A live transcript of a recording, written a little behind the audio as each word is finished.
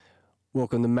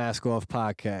Welcome to Mask Off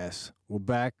Podcast. We're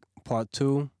back, part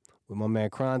 2, with my man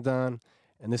Crondon.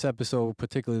 And this episode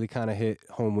particularly kind of hit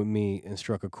home with me and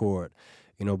struck a chord.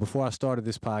 You know, before I started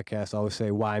this podcast, I always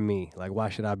say, why me? Like, why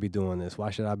should I be doing this? Why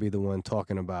should I be the one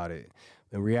talking about it?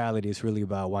 In reality, it's really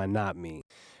about why not me?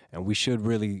 And we should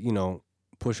really,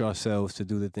 push ourselves to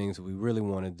do the things that we really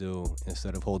want to do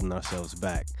instead of holding ourselves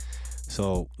back.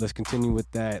 So let's continue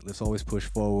with that. Let's always push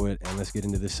forward, and let's get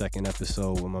into the second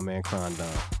episode with my man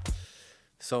Crondon.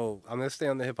 So I'm gonna stay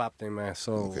on the hip hop thing, man.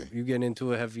 So you getting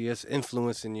into it heavy, it's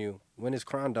influencing you. When is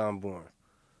Crondon born?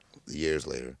 Years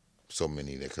later. So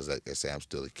many, because like I say, I'm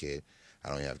still a kid. I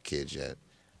don't have kids yet.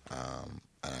 And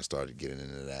I started getting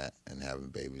into that and having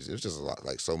babies. It was just a lot,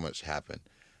 like so much happened.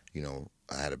 You know,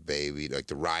 I had a baby, like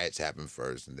the riots happened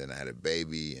first, and then I had a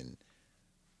baby, and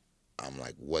I'm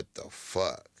like, what the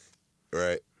fuck?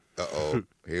 Right? Uh-oh,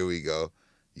 here we go.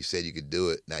 You said you could do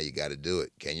it, now you gotta do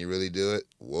it. Can you really do it?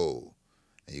 Whoa.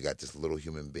 And you got this little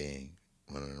human being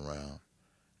running around,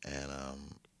 and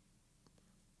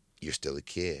you're still a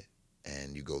kid,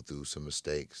 and you go through some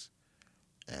mistakes,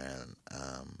 and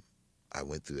I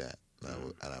went through that,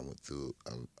 and I went through,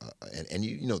 and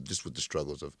you know, just with the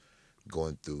struggles of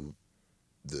going through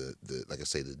the like I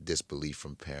say, the disbelief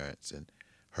from parents and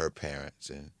her parents,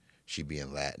 and she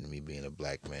being Latin, me being a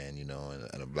black man, you know,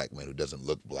 and a black man who doesn't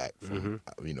look black from,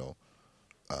 you know,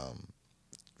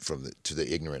 from to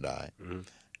the ignorant eye,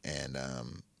 and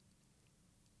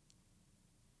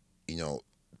you know,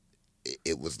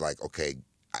 it was like, okay,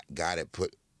 God had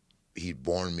He'd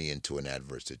born me into an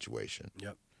adverse situation.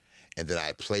 Yep. And then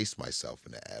I placed myself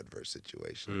in an adverse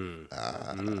situation.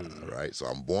 Right? So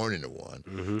I'm born into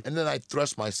one. And then I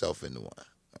thrust myself into one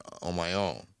on my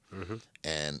own.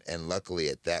 And luckily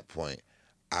at that point,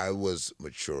 I was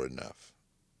mature enough.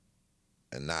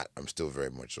 I'm still very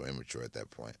much so immature at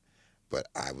that point. But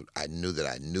I knew that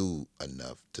I knew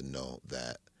enough to know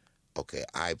that, okay,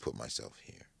 I put myself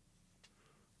here.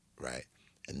 Right?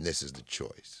 And this is the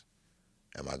choice.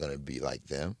 Am I going to be like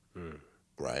them?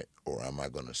 Right? Or am I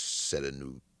going to set a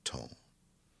new tone?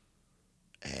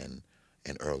 And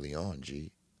early on,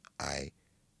 G, I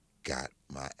got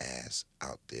my ass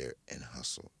out there and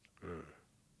hustled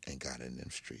and got in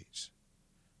them streets,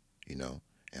 you know?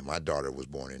 And my daughter was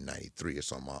born in 93.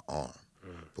 It's on my arm.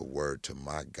 But word to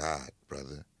my God,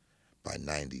 brother, by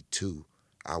 92,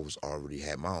 I was already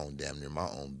had my own, damn near my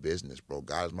own business, bro.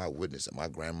 God is my witness, and my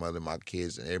grandmother, my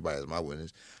kids, and everybody is my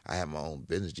witness. I had my own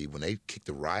business, G. When they kicked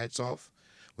the riots off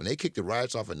in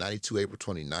 92, April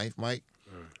 29th, Mike,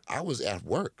 I was at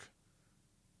work.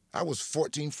 I was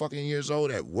 14 fucking years old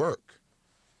at work.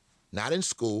 Not in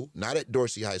school, not at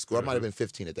Dorsey High School. I might have been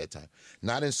 15 at that time.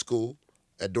 Not in school,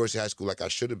 at Dorsey High School like I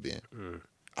should have been.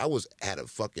 I was at a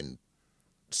fucking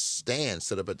stand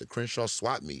set up at the Crenshaw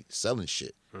swap meet selling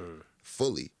shit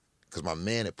fully, because my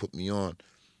man had put me on.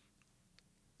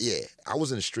 Yeah, I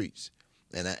was in the streets,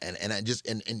 and I just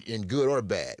in good or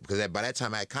bad, because by that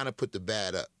time I kind of put the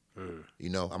bad up. You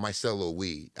know, I might sell a little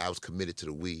weed. I was committed to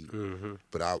the weed,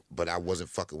 but I wasn't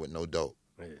fucking with no dope.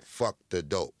 Fuck the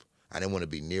dope. I didn't want to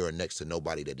be near or next to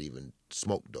nobody that even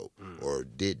smoked dope or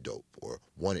did dope or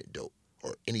wanted dope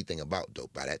or anything about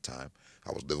dope. By that time,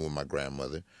 I was living with my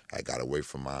grandmother. I got away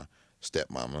from my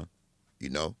stepmama, you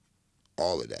know,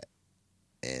 all of that,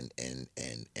 and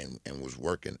was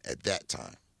working at that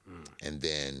time. And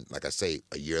then, like I say,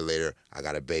 a year later, I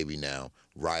got a baby now.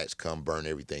 Riots come, burn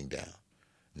everything down.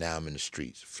 Now I'm in the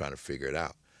streets trying to figure it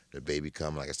out. The baby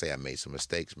come, like I say, I made some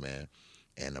mistakes, man.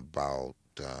 And about,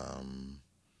 not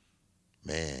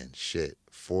even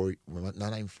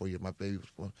 4 years, my baby was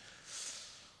born.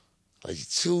 Like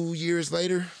 2 years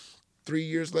later, 3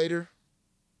 years later,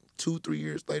 3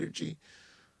 years later, G,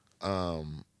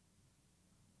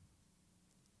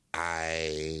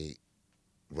 I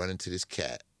run into this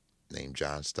cat named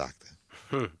John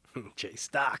Stockton. J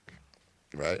Stock.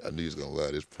 Right? I knew he was going to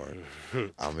love this part.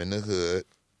 I'm in the hood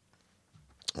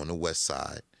on the west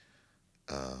side.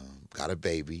 Got a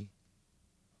baby.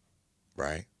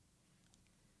 Right?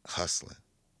 Hustling.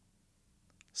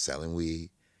 Selling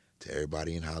weed to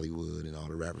everybody in Hollywood and all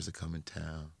the rappers that come in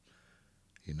town.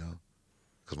 You know?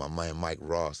 Because my man Mike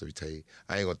Ross, let me tell you,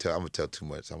 I ain't gonna tell, I'm gonna tell too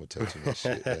much. I'm gonna tell too much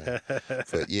shit. Yeah.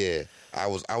 But yeah, I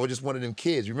was just one of them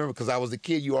kids. Remember, because I was the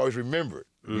kid you always remembered.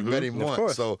 You met him once.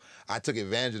 Course. So I took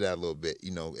advantage of that a little bit,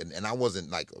 you know, and I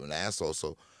wasn't like an asshole,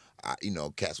 so you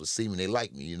know, cats would see me, they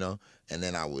liked me, you know. And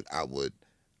then I would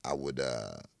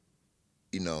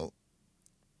you know,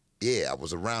 yeah, I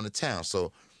was around the town.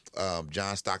 So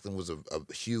John Stockton was a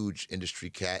huge industry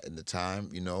cat in the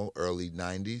time, early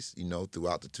 90s,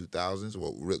 throughout the 2000s.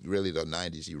 Well, really the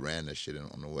 90s, he ran that shit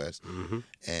on the West. Mm-hmm.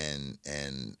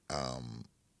 And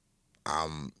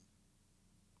I'm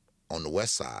on the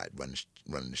West Side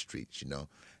running the streets, and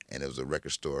there was a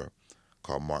record store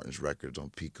called Martin's Records on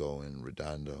Pico and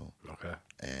Redondo. Okay.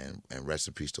 And rest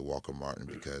in peace to Walker Martin,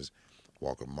 because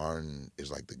Walker Martin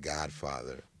is like the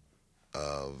godfather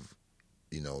of,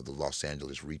 the Los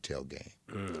Angeles retail game,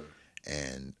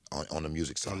 and on the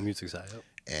music side. On the music side, yep.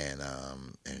 And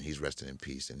he's resting in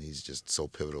peace, and he's just so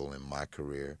pivotal in my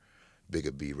career.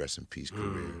 Bigger B, rest in peace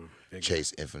career.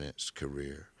 Chase Infinite's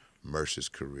career. Mercer's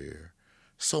career.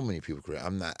 So many people career.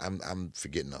 I'm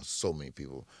forgetting so many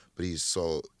people, but he's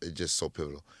just so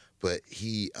pivotal. But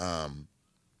he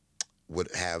would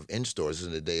have in stores. This is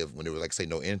in the day of when there was, like, say,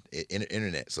 no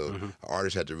internet. So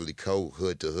artists had to really code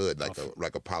hood to hood,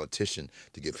 like a politician,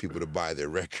 to get people to buy their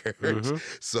records.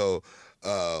 So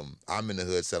I'm in the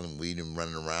hood selling weed and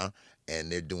running around,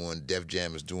 and they're doing, Def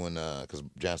Jam is doing, because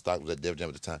John Stockton was at Def Jam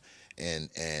at the time, and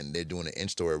they're doing an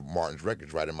in-store of Martin's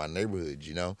Records right in my neighborhood,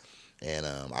 And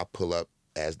I pull up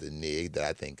as the nigga that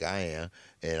I think I am,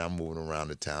 and I'm moving around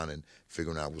the town and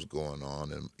figuring out what's going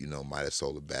on, and might have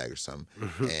sold a bag or something,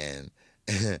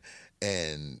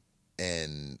 and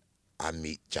I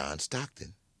meet John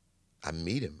Stockton. I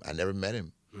meet him. I never met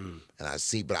him, and I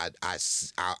see, but I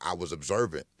was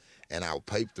observant, and I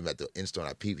piped him at the in-store,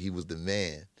 and I peeped. He was the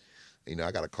man.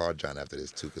 I got to call John after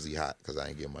this too, because he hot, because I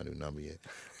ain't getting my new number yet,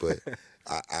 but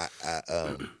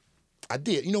I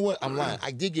did. You know what? I'm lying.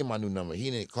 I did get my new number. He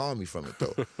didn't call me from it,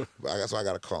 though. So I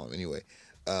got to call him anyway.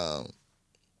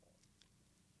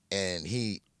 And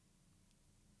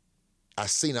I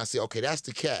said, okay, that's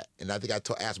the cat. And I think I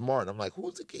asked Martin, I'm like,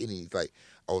 who's the cat? And he's like,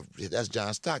 oh, that's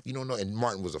John Stockton. You don't know? And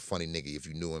Martin was a funny nigga if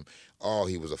you knew him. Oh,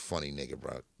 he was a funny nigga,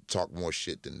 bro. Talk more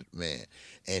shit than man.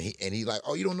 And he like,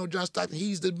 oh, you don't know John Stockton?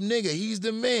 He's the nigga. He's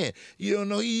the man. You don't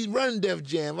know? He's running Def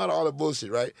Jam. All the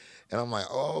bullshit, right? And I'm like,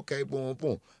 oh, okay, boom,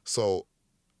 boom. So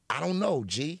I don't know,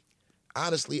 G.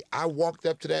 Honestly, I walked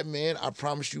up to that man. I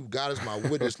promise you, God is my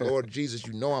witness, Lord Jesus,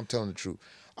 I'm telling the truth.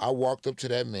 I walked up to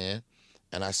that man,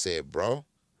 and I said, bro,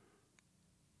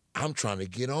 I'm trying to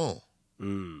get on.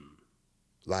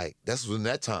 Like, that's in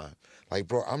that time. Like,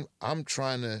 bro, I'm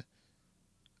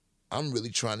really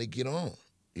trying to get on,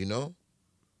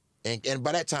 And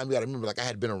by that time, you got to remember, like, I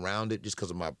had been around it just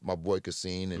because of my boy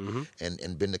Cassine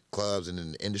and been to clubs and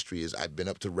in the industry. I've been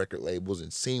up to record labels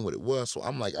and seen what it was. So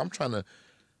I'm like, I'm trying to,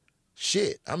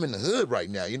 I'm in the hood right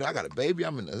now. I got a baby.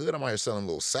 I'm in the hood. I'm out here selling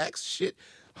little sacks. Shit.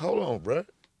 Hold on, bro.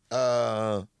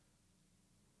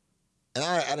 And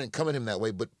I didn't come at him that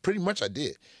way, but pretty much I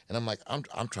did. And I'm like, I'm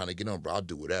trying to get on, bro. I'll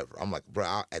do whatever. I'm like,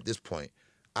 bro, at this point,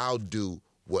 I'll do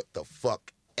what the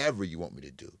fuck ever you want me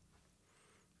to do.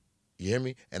 You hear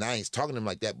me? And I ain't talking to him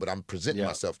like that, but I'm presenting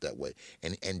myself that way.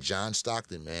 And John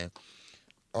Stockton, man,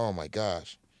 oh my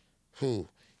gosh.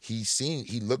 He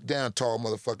looked down, tall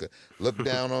motherfucker, looked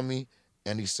down on me,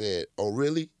 and he said, oh,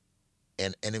 really?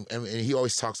 And he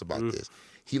always talks about this.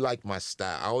 He liked my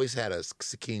style. I always had a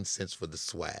keen sense for the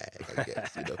swag, I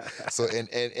guess, So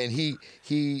and he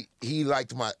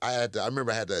liked my. I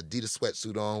remember I had the Adidas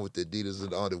sweatsuit on with the Adidas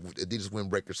on, the Adidas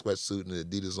windbreaker sweatsuit and the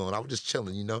Adidas on. I was just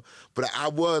chilling, But I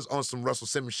was on some Russell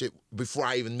Simmons shit before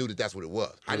I even knew that that's what it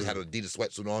was. I just had an Adidas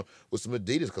sweatsuit on with some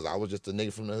Adidas because I was just a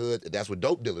nigga from the hood. That's what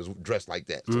dope dealers dressed like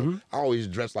that. So I always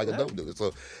dressed like a dope dealer.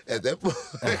 So at that point.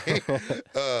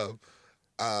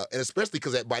 And especially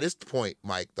because by this point,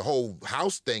 Mike, the whole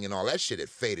house thing and all that shit had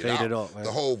faded out. Off,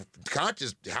 the whole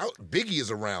conscious, Biggie is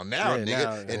around now,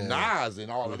 nigga, and Nas and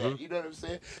all of that. You know what I'm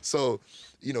saying? So,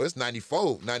 it's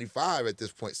 94, 95 at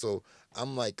this point. So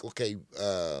I'm like, okay,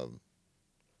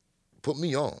 put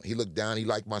me on. He looked down. He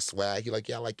liked my swag. He like,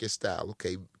 yeah, I like your style.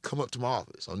 Okay, come up to my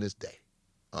office on this day.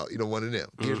 One of them.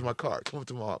 Here's my card. Come up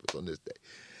to my office on this day.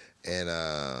 And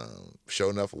sure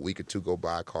enough, a week or two go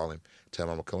by, I call him, tell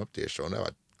him I'm going to come up there. Sure enough,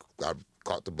 I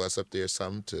caught the bus up there or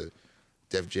something to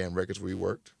Def Jam Records where he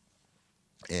worked.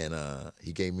 And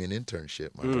he gave me an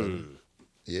internship, my brother.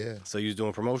 Yeah. So you was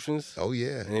doing promotions? Oh,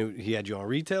 yeah. And he had you on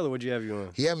retail, or what'd you have you on?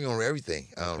 He had me on everything.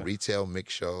 Retail,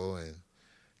 mix show, and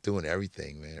doing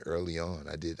everything, man, early on.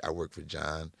 I worked for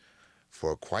John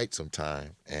for quite some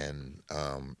time, and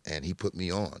he put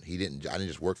me on. I didn't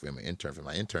just work for him, I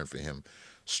interned for him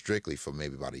strictly for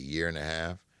maybe about a year and a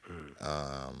half.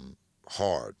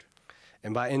 Hard.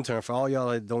 And by intern, for all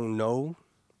y'all that don't know,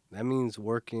 that means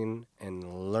working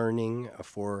and learning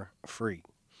for free.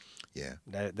 Yeah.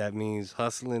 That means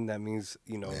hustling. That means,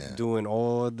 doing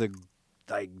all the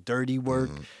dirty work.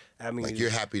 I mean, like, you're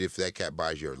happy if that cat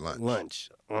buys your lunch.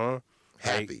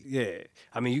 happy. Like, yeah.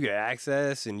 I mean, you get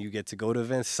access and you get to go to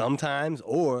events sometimes,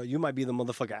 or you might be the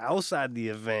motherfucker outside the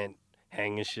event,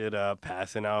 hanging shit up,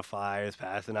 passing out flyers,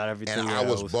 passing out everything And else.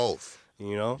 I was both.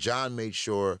 You know? John made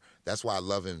sure, that's why I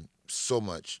love him so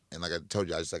much. And like I told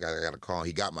you, I got to call him.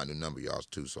 He got my new number, y'all,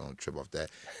 too, so don't trip off that.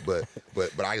 But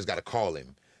I just got to call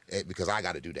him because I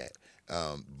got to do that.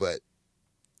 But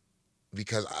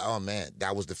because, oh, man,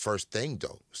 that was the first thing,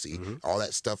 though. See, all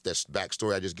that stuff, that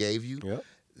backstory I just gave you, Yep.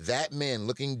 that man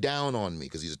looking down on me,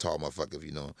 because he's a tall motherfucker, if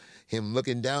you know him,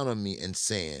 looking down on me and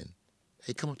saying,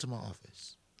 hey, come up to my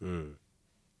office.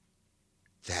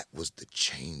 That was the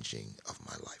changing of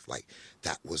my life. Like,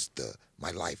 that was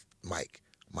my life, Mike,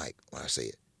 when I say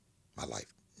it, my life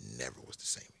never was the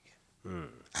same again.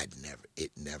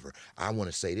 I want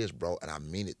to say this, bro, and I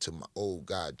mean it to my, oh,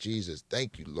 God, Jesus,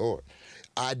 thank you, Lord.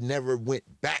 I never went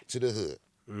back to the hood.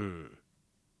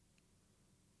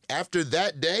 After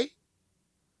that day,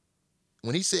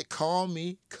 when he said, call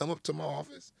me, come up to my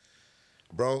office,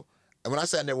 bro, and when I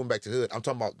said I never went back to the hood, I'm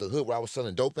talking about the hood where I was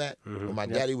selling dope at, where my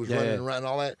daddy was running around and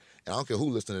all that. And I don't care who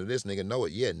listening to this, nigga, know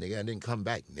it. Yeah, nigga, I didn't come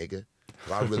back, nigga.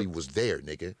 I really was there,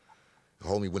 nigga. The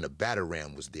homie when the batter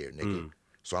ram was there, nigga.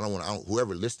 So I don't want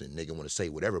whoever listening, nigga, want to say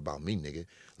whatever about me, nigga,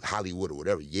 Hollywood or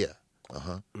whatever, yeah.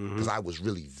 Because I was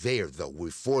really there, though,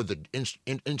 before the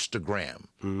Instagram,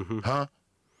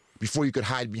 before you could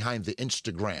hide behind the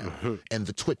Instagram and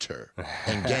the Twitter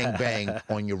and gangbang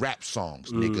on your rap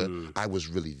songs, nigga. I was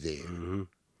really there,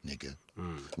 nigga.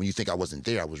 When you think I wasn't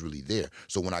there, I was really there.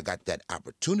 So when I got that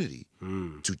opportunity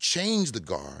to change the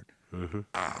guard,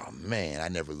 oh, man, I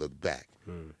never looked back.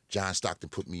 John Stockton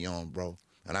put me on, bro.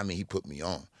 And I mean, he put me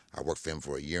on. I worked for him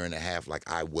for a year and a half like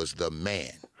I was the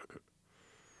man.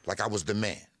 Like I was the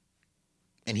man.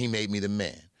 And he made me the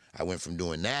man. I went from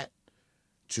doing that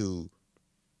to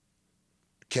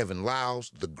Kevin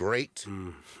Liles, the great,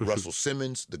 Russell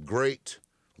Simmons, the great,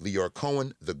 Leor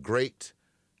Cohen, the great,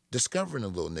 discovering a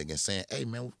little nigga and saying, hey,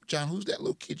 man, John, who's that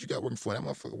little kid you got working for? That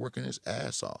motherfucker working his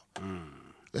ass off.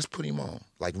 Let's put him on,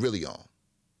 like really on,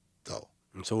 though.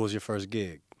 And so what was your first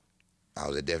gig? I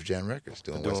was at Def Jam Records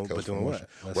doing West Coast promotion.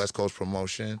 West Coast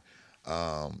promotion.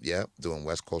 Doing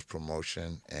West Coast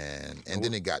promotion, and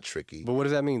then it got tricky. But what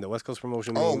does that mean? The West Coast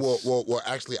promotion means? Well.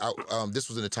 Actually, this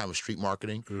was in the time of street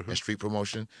marketing and street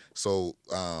promotion. So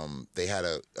they had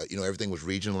everything was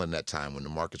regional in that time when the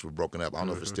markets were broken up. I don't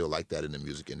know if it's still like that in the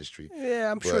music industry. Yeah,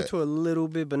 I'm sure to a little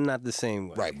bit, but not the same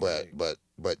way. Right,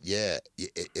 but yeah,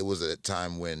 it was at a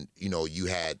time when you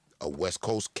had a West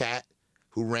Coast cat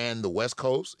who ran the West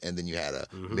Coast, and then you had a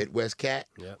Midwest cat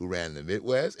who ran the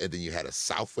Midwest, and then you had a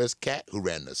Southwest cat who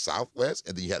ran the Southwest,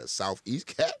 and then you had a Southeast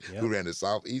cat who ran the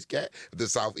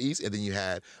Southeast, and then you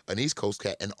had an East Coast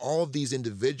cat, and all of these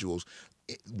individuals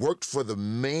worked for the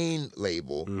main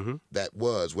label that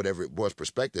was, whatever it was,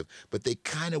 Perspective, but they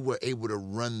kind of were able to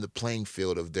run the playing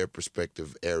field of their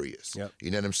respective areas.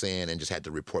 You know what I'm saying? And just had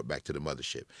to report back to the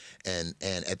mothership. And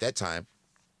at that time,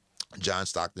 John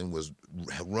Stockton was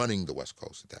running the West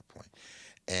Coast at that point.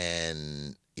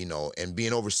 And, and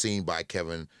being overseen by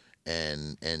Kevin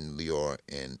and Leor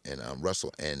and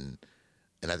Russell. And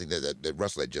I think that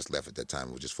Russell had just left at that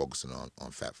time, was just focusing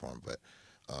on Fat Farm. But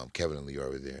Kevin and Leor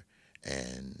were there.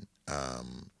 And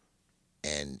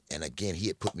again, he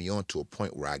had put me on to a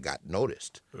point where I got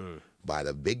noticed by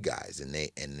the big guys. And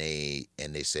they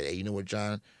said, hey, you know what,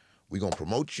 John? We're going to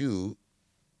promote you,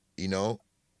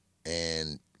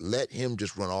 and let him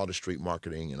just run all the street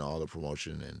marketing and all the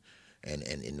promotion and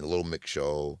in the Little Mix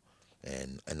show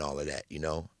and all of that,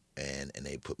 and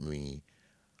they put me,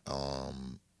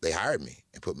 they hired me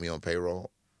and put me on payroll,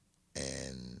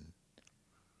 and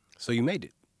so you made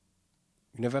it.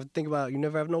 You never have to think about. You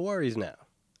never have no worries now.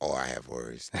 Oh, I have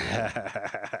worries.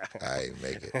 I ain't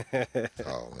make it.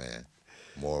 Oh man,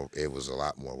 it was a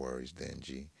lot more worries than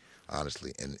G.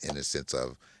 Honestly, in the sense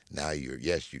of now you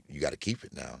got to keep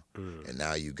it now, and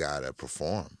now you got to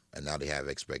perform, and now they have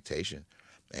expectation,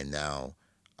 and now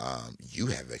you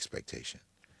have expectation,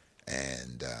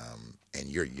 and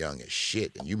you're young as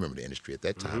shit, and you remember the industry at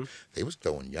that time. They was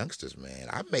throwing youngsters, man.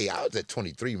 I was at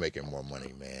 23 making more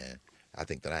money, man, I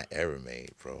think than I ever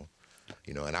made, bro.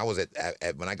 And I was at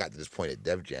when I got to this point at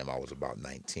Def Jam, I was about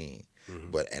 19,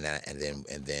 but and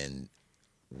then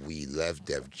we left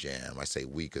Def Jam. I say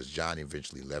we because John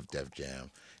eventually left Def Jam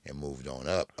and moved on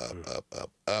up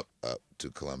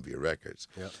to Columbia Records.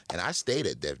 And I stayed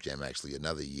at Def Jam actually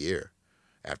another year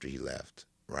after he left,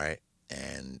 right?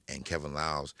 And Kevin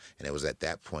Liles, and it was at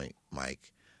that point,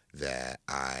 Mike, that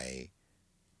I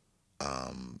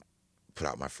put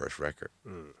out my first record.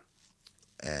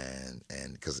 And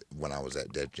because when I was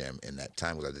at Def Jam, in that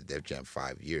time I was at Def Jam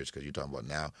 5 years, because you're talking about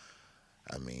now,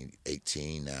 I mean,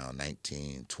 18 now,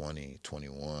 19, 20,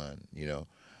 21, you know,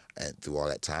 and through all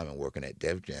that time and working at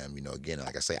Def Jam, you know, again,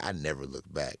 like I say, I never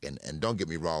looked back. And don't get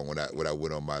me wrong when I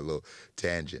went on my little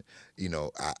tangent, you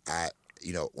know,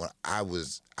 you know, when I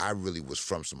really was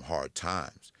from some hard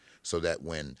times. So that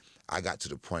when I got to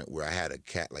the point where I had a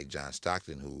cat like John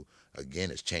Stockton, who again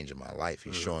is changing my life.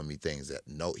 He's showing me things that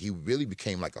he really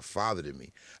became like a father to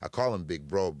me. I call him Big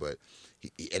Bro, but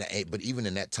but even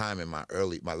in that time in my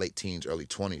late teens, early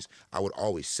 20s, I would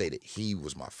always say that he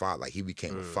was my father. Like he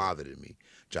became a father to me,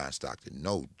 John Stockton.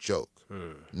 No joke.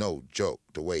 No joke.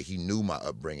 The way he knew my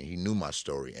upbringing, he knew my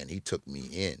story, and he took me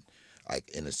in, like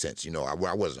in a sense. You know, I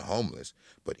wasn't homeless,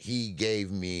 but he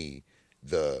gave me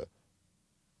the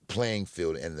playing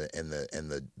field and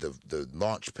the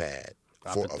launch pad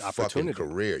for a fucking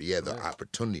career. Yeah, the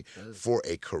opportunity for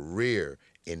a career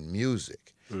in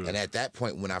music. And at that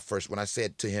point, when I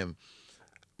said to him,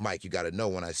 Mike, you got to know,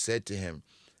 when I said to him,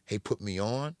 hey, put me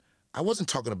on, I wasn't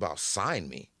talking about sign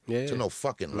me to no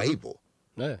fucking label.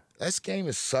 Yeah. This game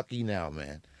is sucky now,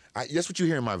 man. That's what you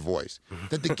hear in my voice.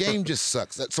 That the game just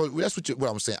sucks. So that's what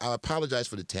I'm saying. I apologize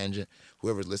for the tangent,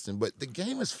 whoever's listening, but the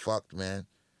game is fucked, man.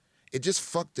 It just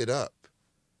fucked it up.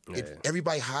 Yeah.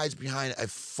 Everybody hides behind a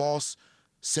false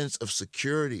sense of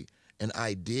security and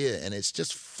idea, and it's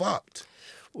just fucked.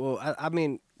 Well, I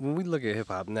mean, when we look at hip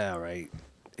hop now, right?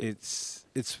 It's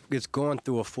gone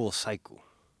through a full cycle,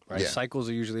 right? Yeah. Cycles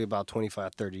are usually about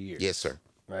 25, 30 years. Yes, sir.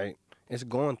 Right? It's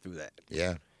gone through that.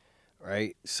 Yeah.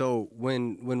 Right? So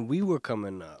when we were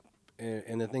coming up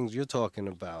and the things you're talking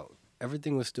about,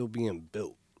 everything was still being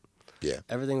built. Yeah.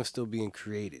 Everything was still being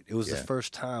created. It was the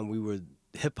first time we were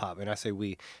hip hop, and I say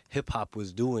hip hop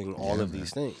was doing all of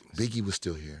these things. Biggie was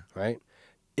still here. Right?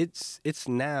 It's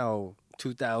now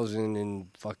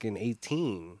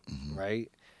 2018,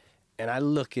 right? And I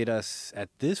look at us at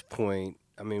this point.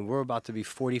 I mean, we're about to be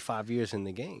 45 years in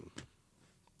the game.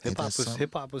 Hip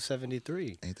hop was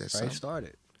 73. Ain't that right? something?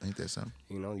 Started. Ain't that something?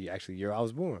 You know, actually, year I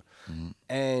was born,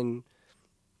 and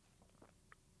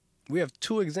we have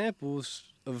two examples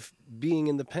of being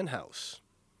in the penthouse,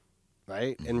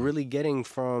 right? And really getting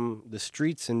from the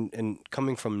streets and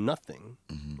coming from nothing,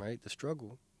 right? The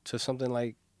struggle to something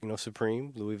like, you know,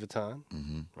 Supreme, Louis Vuitton,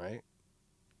 right?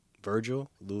 Virgil,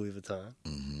 Louis Vuitton.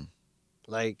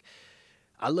 Like,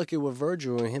 I look at what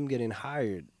Virgil and him getting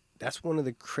hired, that's one of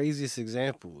the craziest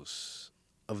examples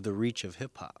of the reach of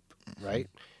hip hop, right?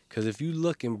 Because if you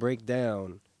look and break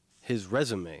down his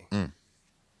resume,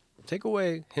 take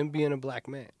away him being a black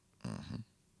man,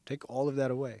 take all of that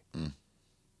away.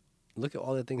 Look at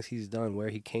all the things he's done, where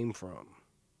he came from.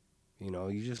 You know,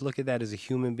 you just look at that as a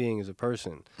human being, as a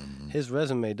person. His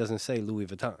resume doesn't say Louis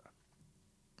Vuitton.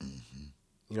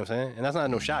 You know what I'm saying? And that's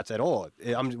not no shots at all.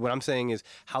 What I'm saying is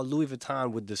how Louis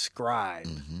Vuitton would describe.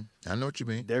 I know what you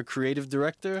mean. Their creative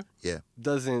director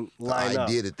doesn't line up. The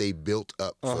idea that they built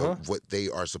up for what they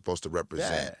are supposed to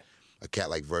represent. A cat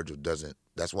like Virgil doesn't.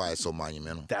 That's why it's so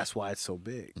monumental. That's why it's so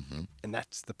big. And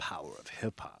that's the power of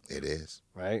hip-hop. It is.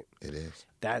 Right? It is.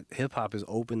 That hip-hop has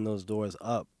opened those doors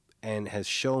up and has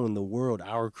shown the world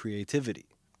our creativity.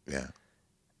 Yeah.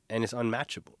 And it's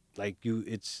unmatchable. Like you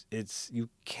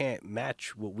can't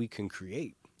match what we can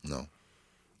create. No.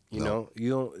 You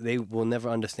know, they will never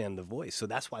understand the voice. So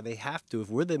that's why they have to. If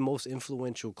we're the most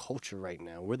influential culture right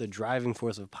now, we're the driving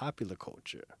force of popular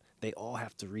culture, they all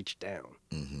have to reach down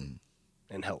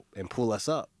and help and pull us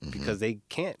up because they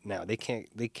can't now. They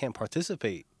can't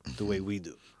participate the way we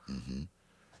do.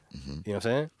 You know what I'm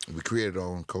saying? We created our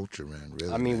own culture, man.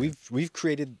 Really. I mean, we've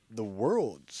created the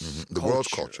world's world's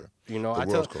culture. You know, I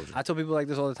tell people like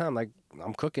this all the time. Like,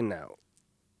 I'm cooking now.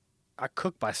 I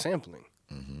cook by sampling.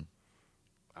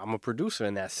 I'm a producer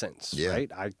in that sense, right?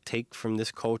 I take from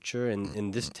this culture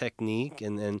and this technique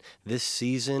and then this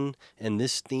season and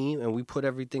this theme, and we put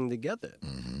everything together.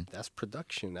 That's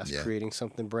production. That's creating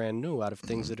something brand new out of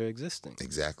things that are existing.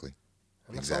 Exactly.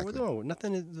 And that's all we're doing.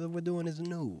 Nothing that we're doing is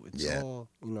new. It's all,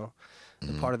 you know,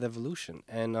 the part of the evolution.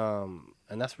 And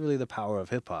that's really the power of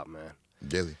hip hop, man.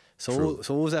 Really. So what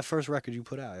was that first record you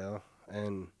put out, yo?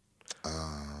 And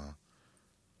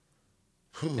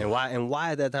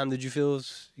why at that time did you feel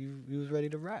you was ready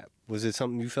to rap? Was it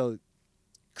something you felt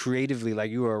creatively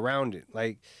like you were around it?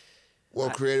 Like, well,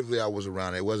 creatively I was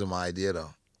around it. It wasn't my idea though.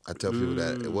 I tell people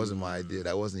that it wasn't my idea.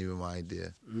 That wasn't even my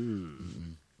idea.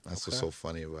 That's what's so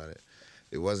funny about it.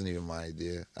 It wasn't even my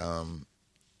idea.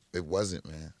 It wasn't,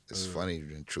 man. It's funny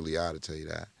and truly odd to tell you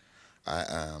that.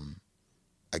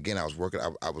 Again, I was working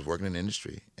in the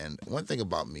industry, and one thing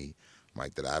about me,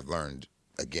 Mike, that I've learned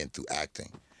again through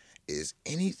acting, is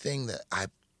anything that I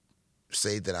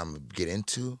say that I'm gonna get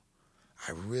into,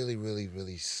 I really, really,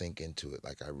 really sink into it.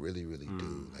 Like I really, really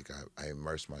do. Like I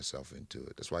immerse myself into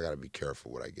it. That's why I got to be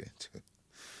careful what I get into.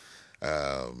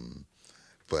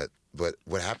 But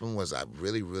what happened was I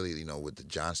really, really, with the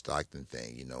John Stockton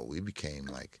thing, we became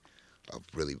like a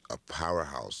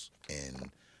powerhouse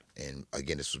and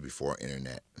again, this was before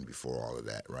internet and before all of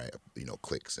that, right?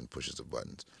 Clicks and pushes of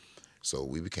buttons. So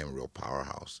we became a real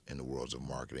powerhouse in the worlds of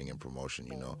marketing and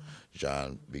promotion.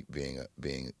 John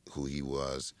being who he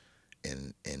was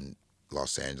in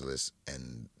Los Angeles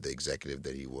and the executive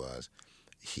that he was,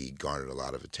 he garnered a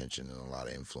lot of attention and a lot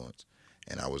of influence,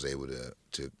 and I was able to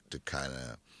kind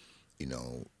of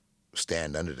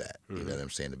stand under that. You know what I'm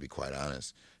saying? To be quite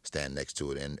honest, stand next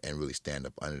to it and really stand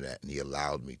up under that. And he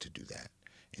allowed me to do that,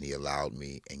 and he allowed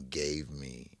me and gave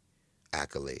me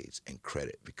accolades and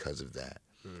credit because of that,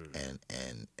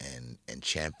 and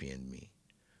championed me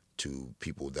to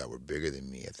people that were bigger than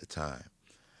me at the time.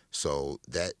 So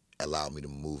that allowed me to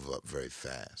move up very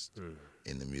fast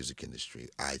in the music industry,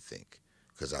 I think,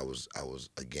 because I was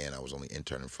only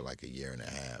interning for like a year and a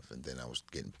half, and then I was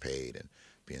getting paid and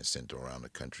being sent around the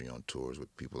country on tours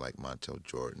with people like Montel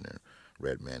Jordan and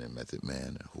Redman and Method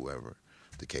Man or whoever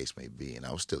the case may be. And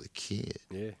I was still a kid.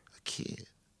 Yeah. A kid.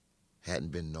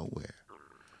 Hadn't been nowhere.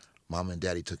 Mama and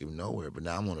Daddy took him nowhere, but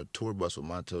now I'm on a tour bus with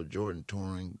Montel Jordan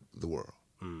touring the world.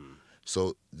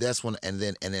 So that's when, and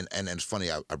it's funny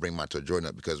I bring Montel Jordan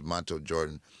up because Montel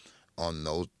Jordan on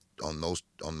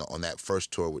that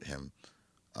first tour with him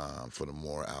for the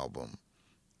More album,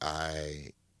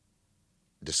 I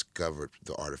discovered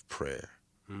the art of prayer,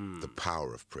 the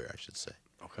power of prayer, I should say.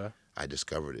 Okay. I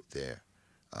discovered it there.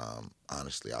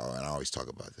 Honestly, and I always talk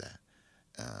about that.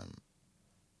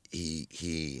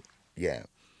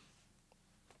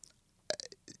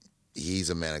 He's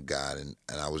a man of God, and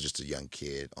I was just a young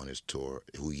kid on his tour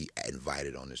who he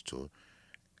invited on his tour.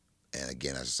 And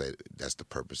again, as I say, that's the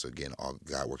purpose. Again,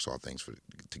 God works all things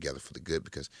together for the good,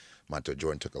 because Montel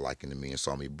Jordan took a liking to me and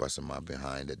saw me busting my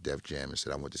behind at Def Jam and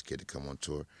said, I want this kid to come on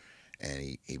tour.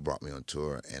 And he brought me on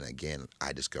tour. And again,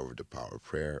 I discovered the power of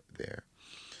prayer there.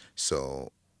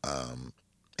 So, and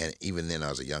even then I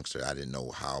was a youngster, I didn't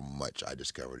know how much I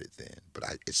discovered it then. But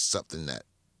it's something that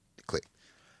clicked.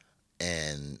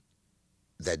 And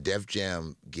that Def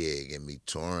Jam gig and me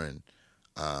touring,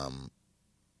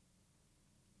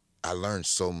 I learned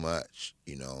so much,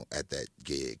 at that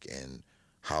gig, and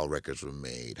how records were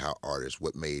made,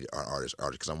 what made our artists,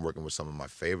 because I'm working with some of my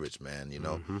favorites, man,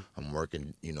 I'm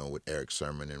working, with Eric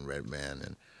Sermon and Redman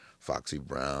and Foxy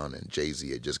Brown, and Jay-Z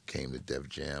had just came to Def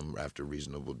Jam after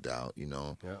Reasonable Doubt,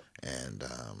 Yeah. and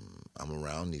I'm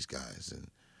around these guys, and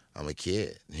I'm a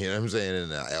kid, you know what I'm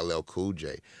saying? And LL Cool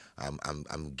J,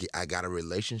 I got a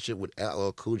relationship with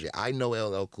LL Cool J. I know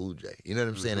LL Cool J, you know what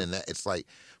I'm saying? And that it's like,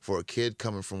 for a kid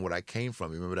coming from what I came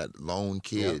from, you remember that lone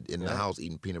kid in the house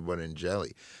eating peanut butter and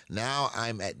jelly. Now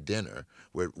I'm at dinner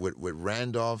with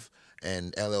Randolph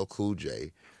and LL Cool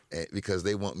J, because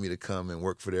they want me to come and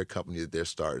work for their company that they're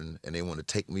starting, and they want to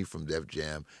take me from Def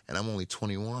Jam, and I'm only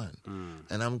 21.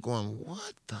 And I'm going,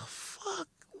 what the fuck?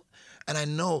 And I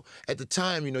know at the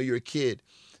time, you're a kid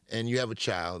and you have a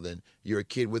child, and you're a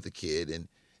kid with a kid, and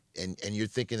you're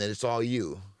thinking that it's all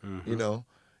you,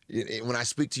 When I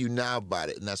speak to you now about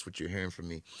it, and that's what you're hearing from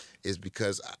me, is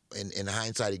because in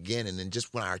hindsight again, and then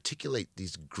just when I articulate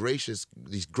these great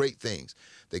things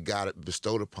that God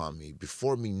bestowed upon me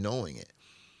before me knowing it,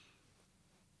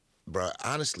 bro,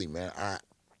 honestly, man,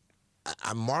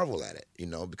 I marvel at it,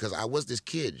 because I was this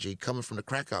kid, G, coming from the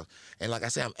crack house. And like I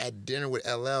said, I'm at dinner with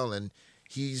LL, and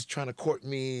he's trying to court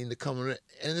me into coming,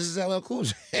 and this is LL Cool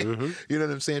J. You know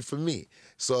what I'm saying? For me.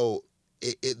 So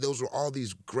those were all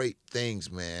these great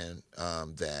things, man,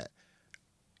 that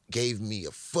gave me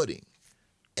a footing.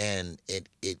 And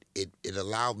it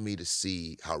allowed me to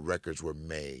see how records were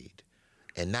made.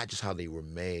 And not just how they were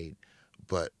made,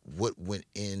 but what went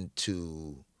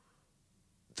into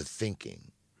the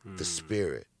thinking, the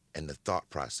spirit, and the thought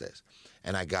process.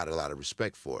 And I got a lot of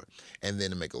respect for it. And then,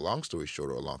 to make a long story short,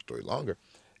 or a long story longer,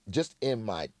 just in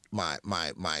my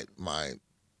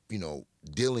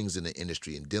dealings in the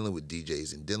industry, and dealing with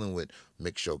DJs, and dealing with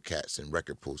mix show cats and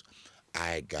record pools,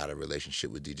 I got a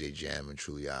relationship with DJ Jam and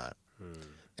Truly Odd.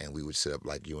 And we would sit up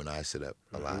like you and I sit up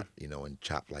a lot, and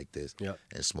chop like this,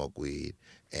 and smoke weed.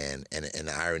 And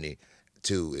the irony,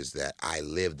 too, is that I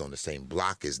lived on the same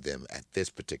block as them at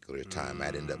this particular time.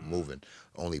 I'd end up moving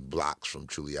only blocks from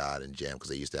Truly Odd and Jam, because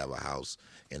they used to have a house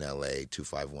in L.A.,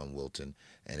 251 Wilton,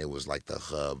 and it was like the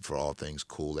hub for all things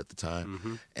cool at the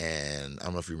time. And I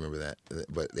don't know if you remember that,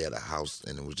 but they had a house,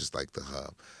 and it was just like the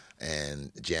hub.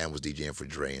 And Jam was DJing for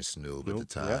Dre and Snoop at the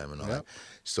time, and all that.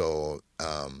 So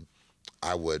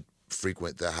I would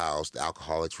frequent the house. The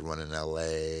Alcoholics were running in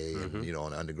L.A. and, you know,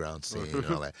 on the underground scene and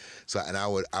all that. So, and I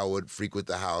would frequent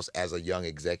the house as a young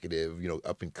executive, you know,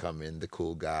 up and coming, the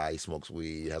cool guy. He smokes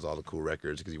weed, has all the cool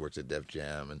records because he works at Def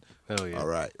Jam and Hell yeah. all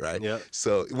right. Yep.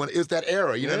 So when it was that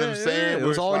era, you know what I'm saying? It Where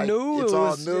was it's all like, new. It's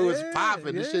all new. Yeah, It's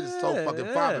popping. This shit is so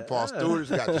fucking popping. Paul Stewart's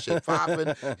got the shit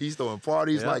popping. He's throwing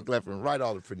parties like left and right,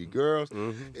 all the pretty girls.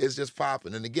 It's just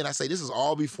popping. And again, I say this is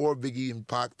all before Biggie and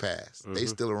Pac passed. They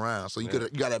still around. So you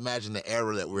got to imagine the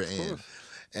era that we're in.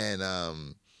 And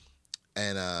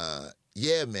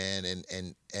yeah, man,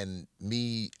 and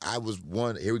me, I was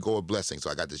one. Here we go, a blessing. So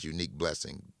I got this unique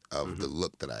blessing of the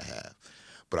look that I have,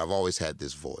 but I've always had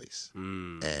this voice.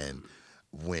 And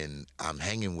when I'm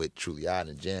hanging with Truly Odd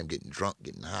and Jam, getting drunk,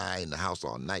 getting high in the house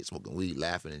all night, smoking weed,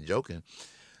 laughing and joking,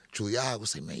 Truly Odd would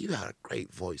say, "Man, you got a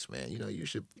great voice, man. You know, you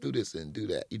should do this and do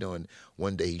that." You know, and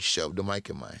one day he shoved the mic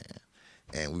in my hand.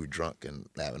 And we were drunk and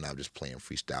laughing. I was just playing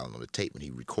freestyling on the tape, and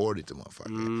he recorded the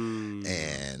motherfucker.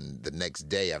 And the next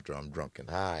day, after I'm drunk and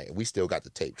high, we still got the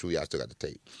tape. Truly, I still got the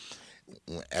tape.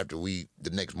 After the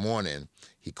next morning,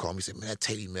 he called me and said, "Man, that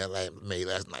tape he made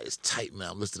last night is tight,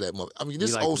 man. I'm listening to that motherfucker." I mean,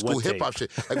 this old school hip hop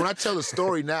shit. Like when I tell the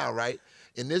story now, right,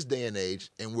 in this day and age,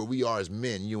 and where we are as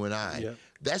men, you and I,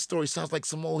 that story sounds like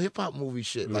some old hip hop movie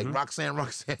shit, like Roxanne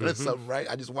or something, right?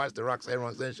 I just watched the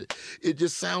Roxanne shit. It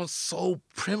just sounds so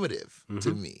primitive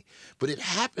to me, but it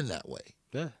happened that way.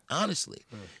 Yeah, honestly.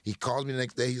 He calls me the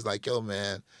next day. He's like, "Yo,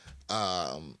 man,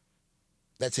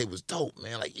 that tape was dope,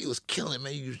 man. Like you was killing it,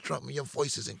 man. You was drunk, man. Your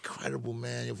voice is incredible,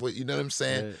 man. Your voice, you know what I'm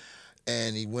saying?" Right.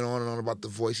 And he went on and on about the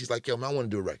voice. He's like, "Yo, man, I want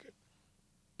to do a record."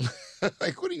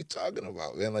 Like, what are you talking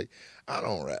about, man? Like, I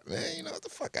don't rap, man. You know, what the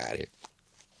fuck out of here.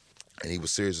 And he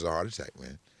was serious as a heart attack,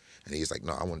 man. And he's like,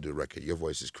 "No, I want to do a record. Your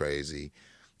voice is crazy.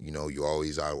 You know, you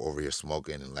always are over here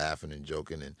smoking and laughing and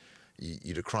joking. And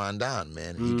you the Cron Don,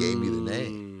 man." And he gave me the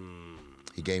name.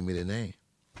 He gave me the name.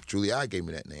 Truly, I gave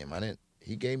me that name.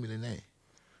 He gave me the name.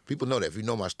 People know that. If you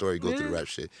know my story, go through the rap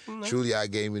shit. Truly, I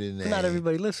gave me the name. Not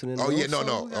everybody listening. Oh, yeah,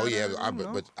 no. Oh, yeah,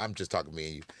 but I'm just talking to me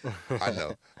and you. I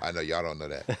know. Y'all don't know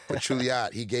that. But Truly,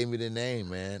 he gave me the name,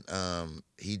 man.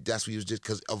 That's what he was just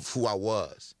because of who I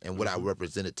was and what I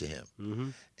represented to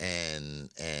him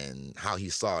and how he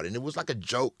saw it. And it was like a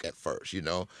joke at first, you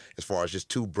know, as far as just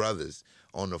two brothers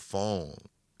on the phone,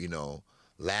 you know,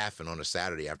 laughing on a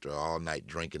Saturday after an all-night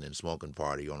drinking and smoking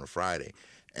party on a Friday.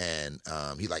 And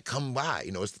he like, "Come by."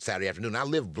 You know, it's Saturday afternoon. I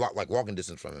live like walking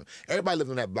distance from him. Everybody lived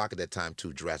on that block at that time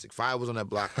too. Jurassic 5 was on that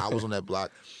block. I was on that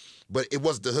block. But it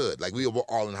was the hood. Like we were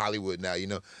all in Hollywood now, you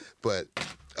know. But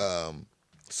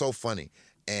so funny.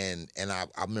 And I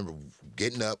remember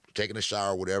getting up, taking a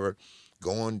shower, whatever,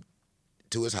 going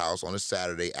to his house on a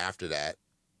Saturday after that,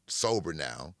 sober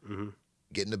now,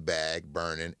 getting the bag,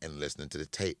 burning, and listening to the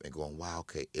tape and going, "Wow,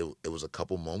 okay." It was a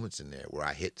couple moments in there where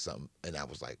I hit something, and I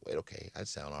was like, "Wait, okay, I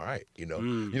sound all right." You know,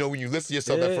 you know when you listen to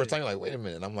yourself that first time, you're like, "Wait a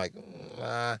minute." And I'm like,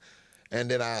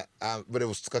 and then but it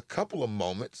was a couple of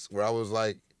moments where I was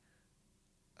like,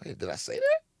 "Hey, did I say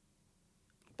that?"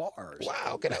 Bars.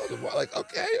 Wow, okay, that was a bar. Like,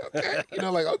 okay. You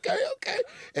know, like, okay.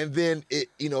 And then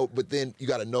but then you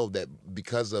got to know that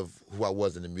because of who I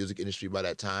was in the music industry by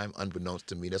that time, unbeknownst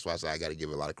to me, that's why I say I got to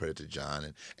give a lot of credit to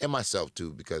John and myself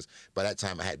too, because by that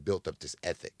time I had built up this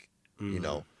ethic, you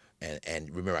know, and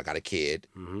remember I got a kid.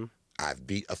 I've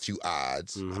beat a few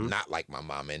odds. I'm not like my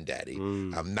mom and daddy.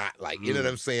 I'm not like, you know what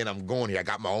I'm saying? I'm going here. I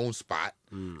got my own spot,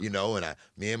 you know, and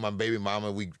me and my baby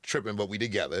mama, we tripping, but we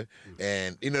together.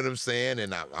 And you know what I'm saying?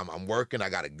 And I'm working. I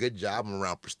got a good job. I'm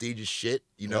around prestigious shit.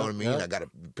 You know what I mean? I got a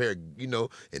pair, you know,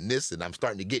 in this, and I'm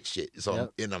starting to get shit.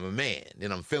 So and I'm a man,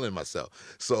 and I'm feeling myself.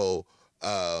 So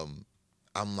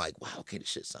I'm like, wow, okay, this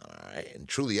shit sound all right. And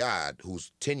Truly Odd,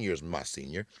 who's 10 years my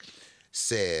senior,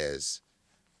 says,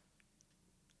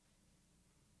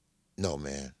 "No,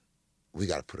 man, we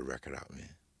got to put a record out,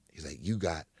 man." He's like, you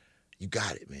got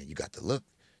it, man. You got the look,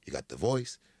 you got the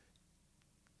voice,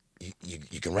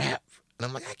 you can rap. And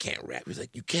I'm like, "I can't rap." He's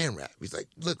like, "You can rap." He's like,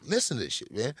 "Look, listen to this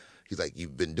shit, man." He's like,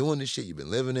 "You've been doing this shit, you've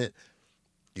been living it,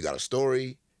 you got a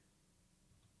story.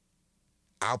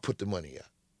 I'll put the money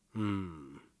up."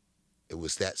 It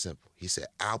was that simple. He said,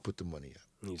 "I'll put the money up."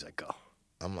 And he's like, "Go."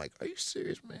 I'm like, "Are you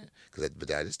serious, man?" But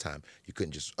at this time, you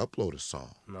couldn't just upload a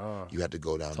song. No. You had to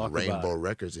go down to Rainbow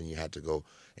Records and you had to go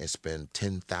and spend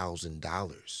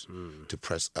 $10,000 to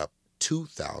press up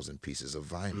 2,000 pieces of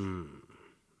vinyl.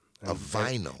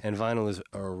 Vinyl. And vinyl is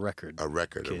a record. A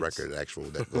record actual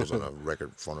that goes on a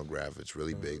record phonograph. It's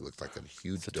really big. Looks like a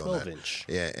huge donut. 12-inch.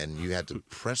 Yeah, and you had to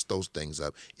press those things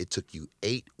up. It took you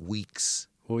 8 weeks.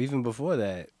 Well, even before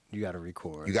that, You got to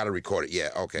record. You got to record it. Yeah.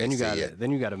 Okay. Then you got yeah. to.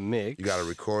 Then you got to mix. You got to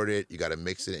record it. You got to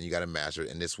mix it, and you got to master it.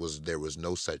 And there was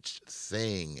no such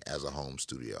thing as a home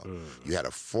studio. You had a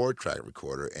 4-track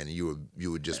recorder, and you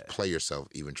would just play yourself,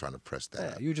 even trying to press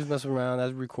that. Yeah, you just mess around,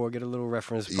 as record, get a little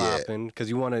reference popping, because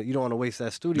you don't want to waste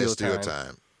that studio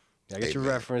time. You gotta get your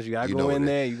reference. You gotta go in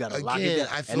there. You gotta lock it down.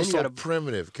 I feel so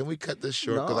primitive. Can we cut this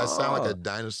short? Because I sound like a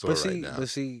dinosaur right now. But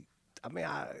see, I mean,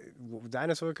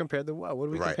 dinosaur compared to what? What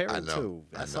do we compare it to?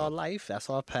 That's our life. That's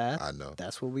our path. I know.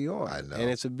 That's what we on. I know. And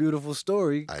it's a beautiful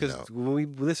story, because when we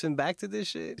listen back to this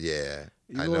shit, you're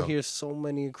gonna hear so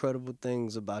many incredible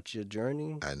things about your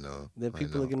journey. I know. That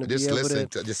people are gonna just be able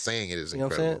to. Just saying it is incredible. You know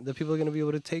what I'm saying? That people are gonna be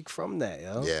able to take from that,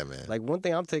 yo. Yeah, man. Like, one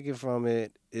thing I'm taking from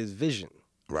it is vision.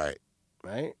 Right.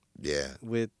 Right. Yeah.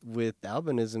 With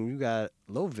albinism, you got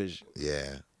low vision.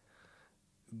 Yeah.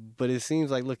 But it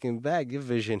seems like, looking back, your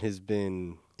vision has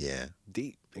been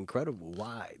deep, incredible,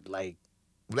 wide, like.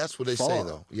 That's what they say,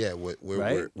 though. Yeah,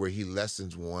 where he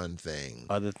lessens one thing,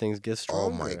 other things get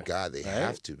stronger. Oh my God, they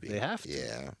have to be. They have to.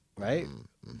 Yeah. Right.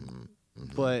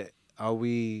 But are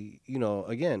we?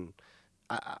 Again,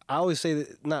 I always say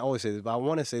that. Not always say this, but I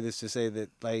want to say this to say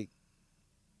that, like,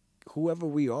 whoever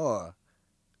we are,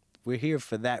 we're here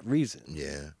for that reason.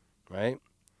 Yeah. Right?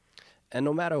 And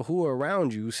no matter who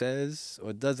around you says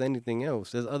or does anything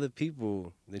else, there's other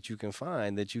people that you can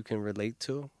find that you can relate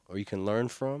to or you can learn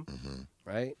from.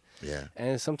 Right? Yeah.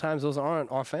 And sometimes those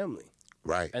aren't our family.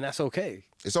 Right. And that's okay.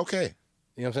 It's okay.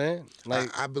 You know what I'm saying?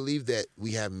 Like, I believe that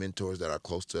we have mentors that are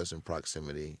close to us in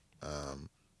proximity,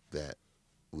 that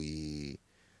we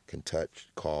can touch,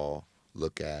 call,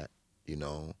 look at,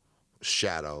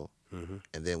 shadow.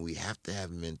 And then we have to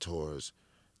have mentors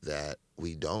that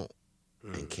we don't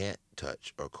and can't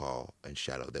touch or call and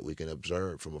shadow, that we can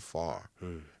observe from afar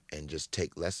and just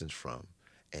take lessons from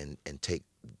and take,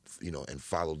 and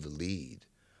follow the lead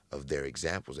of their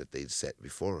examples that they set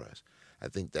before us. I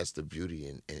think that's the beauty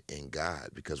in God,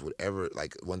 because whatever,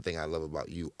 like, one thing I love about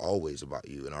you, always about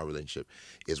you in our relationship,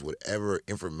 is whatever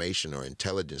information or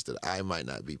intelligence that I might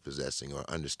not be possessing or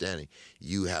understanding,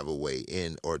 you have a way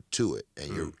in or to it,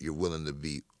 and you're willing to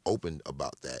be open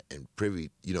about that and privy,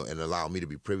 and allow me to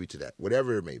be privy to that,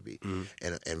 whatever it may be,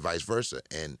 and vice versa.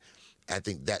 And I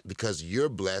think that because you're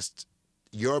blessed,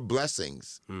 your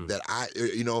blessings that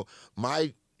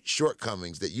my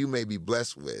shortcomes that you may be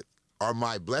blessed with are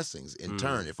my blessings in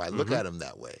turn, if I look at them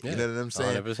that way. You know what I'm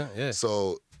saying? 100%, yeah.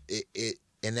 So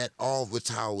and that all was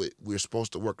how we're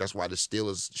supposed to work. That's why the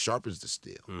steel sharpens the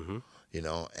steel.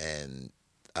 And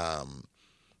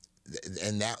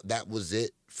that was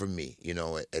it for me.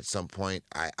 At some point,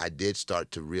 I did start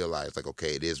to realize, like,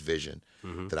 okay, it is vision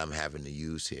that I'm having to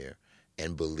use here,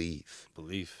 and belief,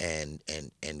 and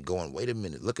going, wait a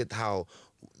minute, look at how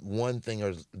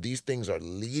these things are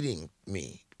leading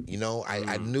me.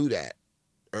 I knew that.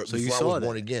 So before I was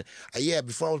born again.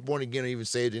 Before I was born again or even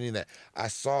saved, any of that, I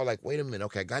saw, like, wait a minute,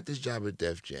 okay, I got this job at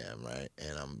Def Jam, right?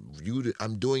 And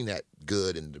I'm doing that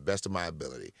good and the best of my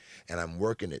ability, and I'm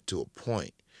working it to a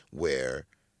point where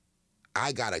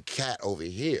I got a cat over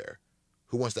here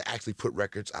who wants to actually put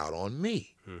records out on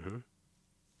me.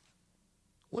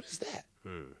 What is that?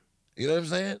 You know what I'm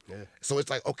saying? Yeah. So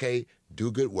it's like, okay,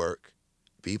 do good work,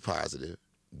 be positive,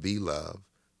 be love,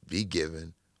 be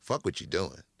giving, fuck what you're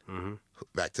doing.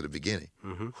 Back to the beginning.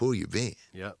 Who are you being?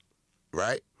 Yep.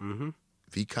 Right?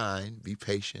 Be kind, be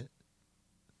patient,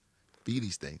 be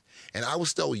these things. And I was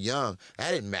still young.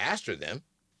 I didn't master them.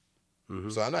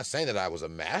 So I'm not saying that I was a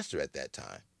master at that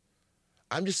time.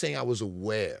 I'm just saying I was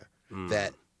aware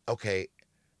that, okay,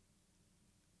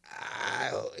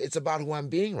 it's about who I'm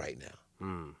being right now.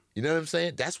 You know what I'm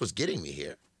saying? That's what's getting me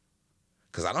here.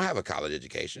 Because I don't have a college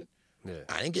education. Yeah.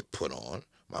 I didn't get put on.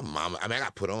 My mama, I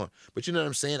got put on. But you know what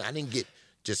I'm saying? I didn't get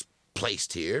just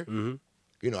placed here.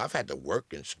 I've had to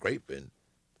work and scrape and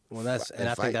I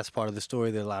think that's part of the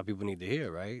story that a lot of people need to hear,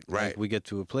 right? Right. Like, we get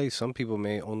to a place, some people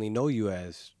may only know you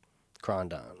as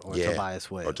Krondon or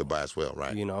Tobias Whale. Or Tobias Whale,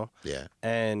 right. Yeah.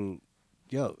 And,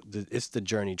 it's the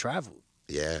journey traveled.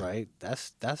 Yeah. Right?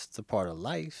 That's the part of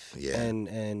life. Yeah.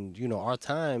 And our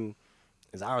time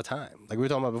is our time. Like we were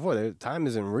talking about before, time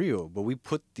isn't real, but we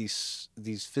put these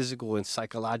physical and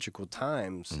psychological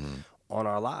times on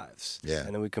our lives. Yeah.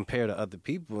 And then we compare to other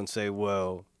people and say,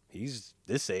 well, he's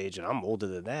this age and I'm older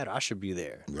than that. I should be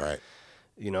there. Right.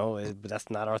 But that's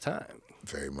not our time.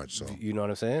 Very much so. You know what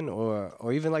I'm saying?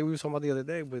 Or even like we were talking about the other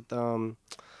day with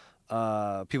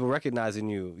people recognizing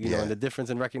you, know, and the difference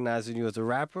in recognizing you as a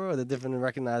rapper or the difference in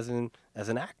recognizing as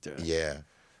an actor. Yeah.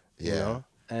 Yeah.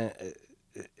 And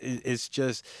it's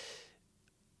just,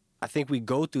 I think we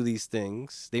go through these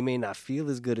things. They may not feel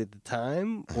as good at the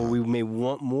time, or we may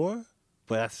want more,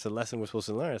 but that's the lesson we're supposed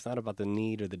to learn. It's not about the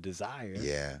need or the desire.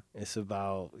 Yeah. It's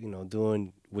about,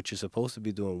 doing what you're supposed to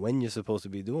be doing when you're supposed to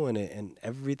be doing it, and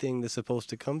everything that's supposed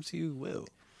to come to you will.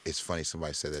 It's funny,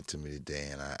 somebody said that to me today,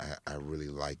 and I really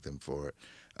like them for it.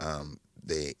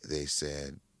 They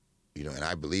said, and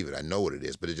I believe it. I know what it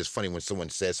is, but it's just funny when someone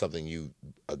says something you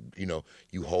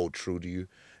hold true to you,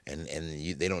 and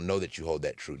they don't know that you hold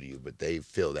that true to you, but they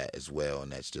feel that as well,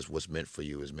 and that's just what's meant for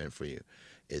you is meant for you.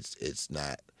 It's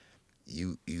not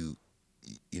you.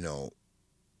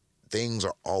 Things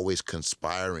are always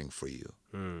conspiring for you.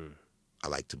 I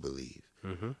like to believe,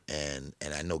 and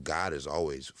I know God is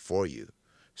always for you.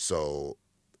 So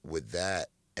with that,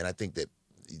 and I think that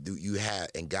you have,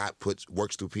 and God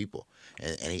works through people,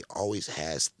 and He always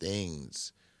has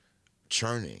things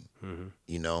churning,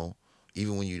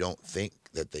 even when you don't think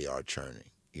that they are churning,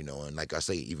 and like I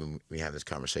say, even when we have this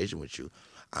conversation with you,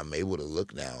 I'm able to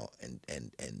look now and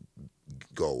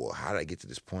go, well, how did I get to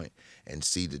this point, and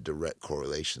see the direct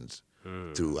correlations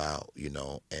throughout,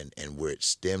 and where it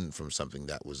stemmed from something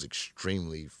that was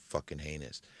extremely fucking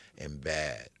heinous and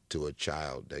bad to a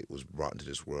child that was brought into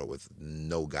this world with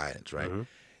no guidance, right?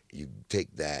 You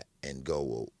take that and go,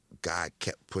 well, God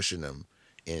kept pushing him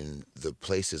in the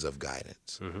places of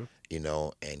guidance,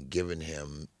 and giving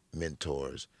him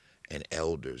mentors and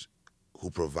elders who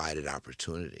provided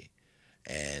opportunity.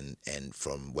 And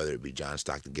from whether it be John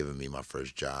Stockton giving me my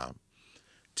first job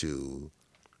to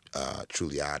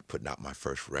Truly Odd putting out my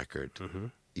first record,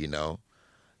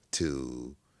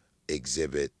 to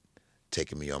Exhibit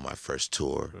taking me on my first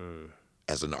tour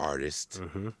as an artist,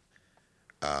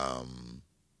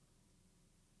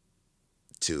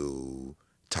 to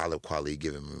Talib Kweli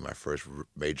giving me my first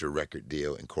major record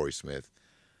deal, and Corey Smith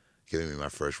giving me my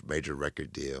first major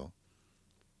record deal,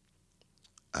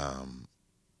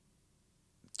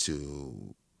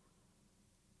 to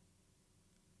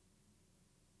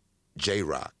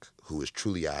J-Rock, who is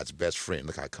Truly Odd's best friend.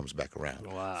 Look how it comes back around.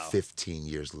 Wow. 15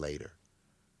 years later.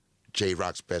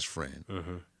 J-Rock's best friend,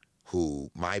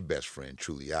 who my best friend,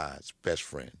 Truly Odd's best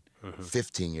friend,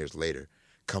 15 years later,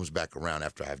 comes back around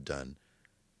after I've done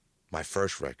my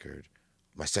first record,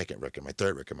 my second record, my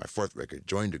third record, my fourth record,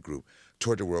 joined the group,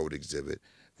 toured the world with Exhibit,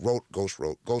 Ghost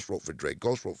wrote for Drake,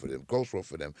 Ghost wrote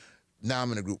for them. Now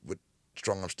I'm in a group with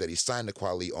Strong Arm Steady, signed to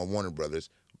Kweli on Warner Brothers.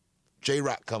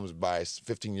 J-Rock comes by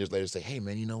 15 years later and say, hey,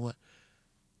 man, you know what?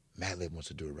 Madlib wants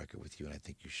to do a record with you, and I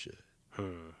think you should.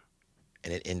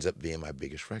 And it ends up being my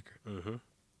biggest record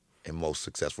and most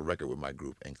successful record with my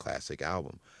group and classic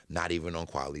album. Not even on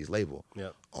Kweli's label,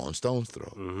 on Stone's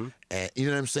Throw. And you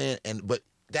know what I'm saying? But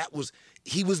that was,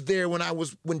 he was there when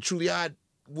Truly Odd,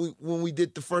 when we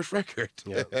did the first record.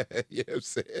 You know what I'm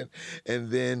saying?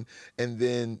 And then,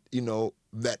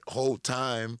 that whole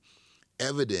time,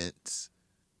 Evidence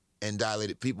and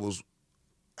Dilated Peoples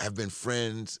have been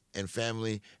friends and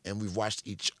family, and we've watched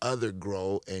each other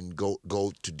grow and go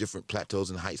to different plateaus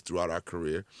and heights throughout our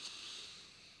career.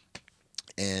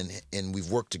 And we've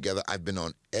worked together. I've been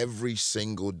on every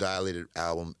single Dilated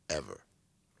album ever.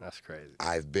 That's crazy.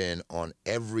 I've been on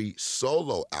every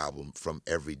solo album from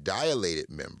every Dilated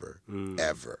member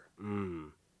ever.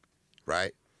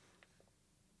 Right?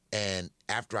 And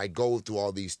after I go through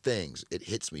all these things, it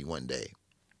hits me one day,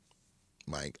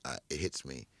 Mike. It hits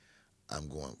me. I'm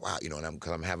going, wow, and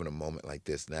I'm having a moment like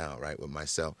this now, right, with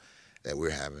myself that we're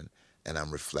having, and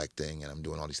I'm reflecting, and I'm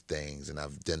doing all these things, and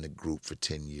I've done the group for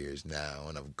 10 years now,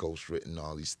 and I've ghostwritten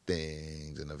all these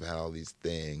things, and I've had all these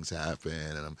things happen,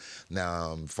 and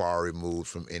I'm far removed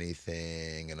from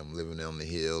anything, and I'm living on the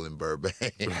hill in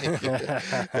Burbank,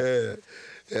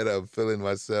 and I'm feeling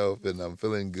myself, and I'm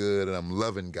feeling good, and I'm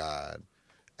loving God,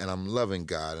 and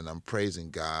I'm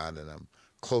praising God, and I'm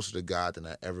closer to God than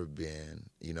I've ever been,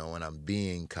 and I'm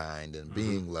being kind and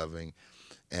being loving,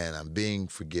 and I'm being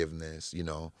forgiveness,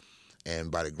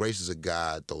 and by the graces of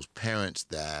God, those parents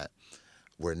that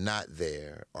were not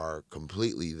there are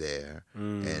completely there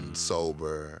and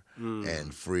sober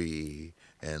and free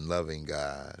and loving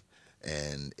God,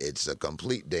 and it's a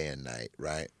complete day and night,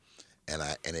 right? And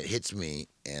it hits me,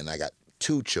 and I got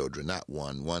two children, not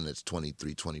one that's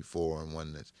 23, 24, and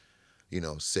one that's,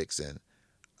 6, and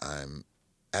I'm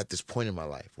at this point in my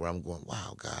life where I'm going,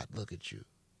 wow, God, look at you.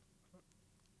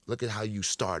 Look at how you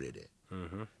started it.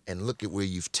 And look at where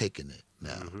you've taken it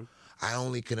now. I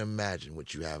only can imagine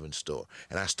what you have in store.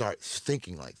 And I start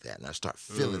thinking like that, and I start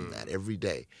feeling that every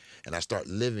day. And I start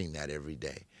living that every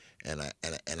day. And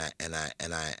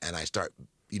I start,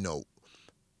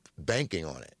 banking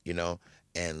on it,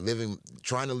 and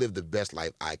trying to live the best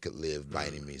life I could live by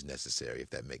any means necessary, if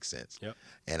that makes sense. Yep.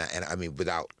 And I mean,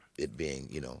 without it being,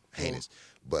 heinous,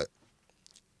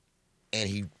 and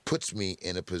he puts me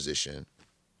in a position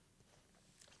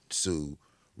to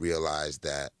realize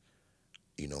that,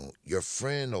 your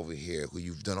friend over here who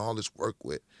you've done all this work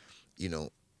with,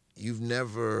 you've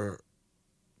never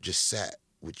just sat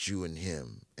with you and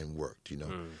him and worked,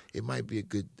 It might be a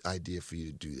good idea for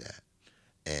you to do that.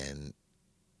 And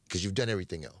because you've done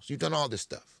everything else. You've done all this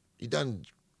stuff. You've done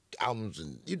albums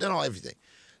and you've done everything.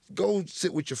 Go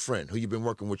sit with your friend who you've been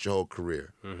working with your whole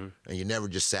career. Mm-hmm. And you never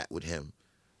just sat with him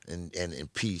and in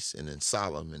peace and in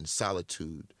solemn and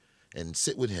solitude, and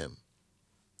sit with him.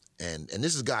 And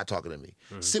this is God talking to me.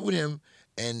 Mm-hmm. Sit with him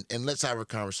and let's have a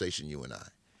conversation, you and I.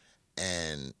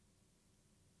 And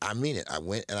I mean it. I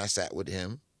went and I sat with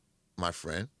him, my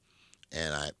friend,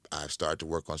 and I started to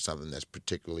work on something that's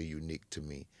particularly unique to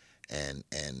me. And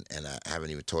I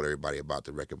haven't even told everybody about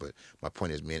the record, but my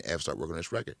point is me and Ev start working on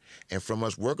this record. And from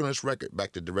us working on this record,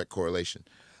 back to direct correlation,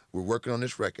 we're working on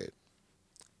this record,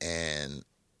 and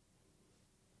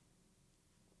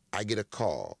I get a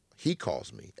call. He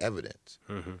calls me, Evidence,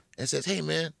 and says, hey,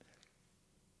 man,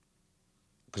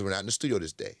 because we're not in the studio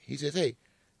this day. He says, hey,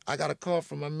 I got a call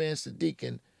from my man Sadiq,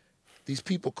 and these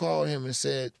people called him and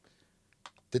said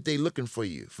that they looking for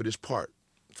you for this part,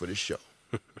 for this show.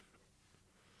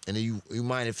 And you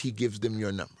mind if he gives them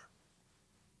your number?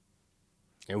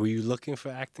 And were you looking for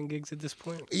acting gigs at this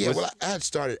point? Yeah, I had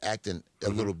started acting a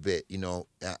little bit.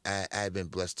 I had been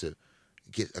blessed to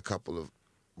get a couple of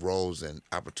roles and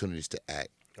opportunities to act,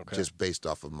 just based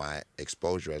off of my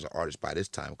exposure as an artist by this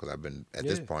time, because I've been, at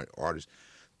this point, artist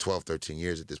 12, 13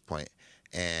 years at this point.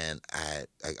 And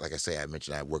like I say, I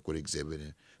mentioned I worked with Exhibit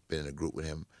and been in a group with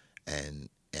him, and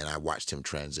I watched him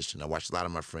transition. I watched a lot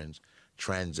of my friends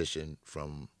transition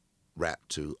from rap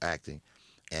to acting,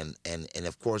 and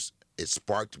of course it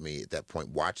sparked me at that point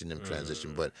watching them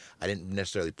transition, but I didn't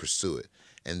necessarily pursue it.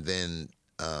 And then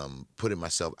putting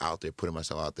myself out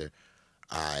there,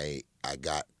 I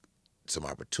got some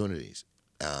opportunities,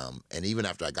 and even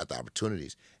after I got the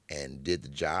opportunities and did the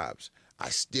jobs, I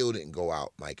still didn't go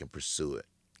out, Mike, and pursue it.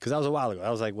 Because that was a while ago.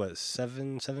 That was like, what,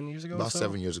 seven years ago? About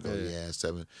 7 years ago, yeah,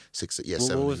 7, 6, yeah,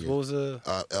 7 years. What was the?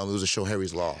 It was a show,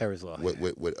 Harry's Law. Harry's Law.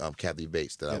 With Kathy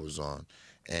Bates that I was on.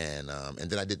 And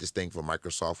then I did this thing for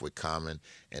Microsoft with Common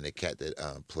and the cat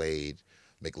that played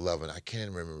McLovin. I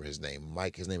can't remember his name.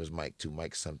 Mike. His name is Mike, too.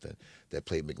 Mike something, that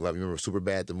played McLovin. You remember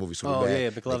Superbad, the movie Superbad? Oh,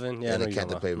 yeah, McLovin. Yeah, and the cat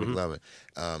that played McLovin.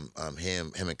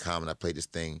 Him and Common, I played this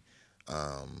thing.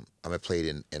 I played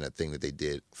in a thing that they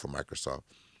did for Microsoft.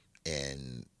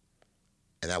 And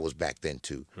that was back then,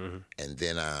 too. Mm-hmm. And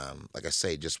then, like I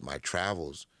say, just my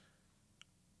travels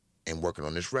and working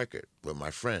on this record with my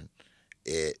friend,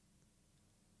 it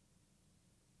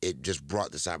just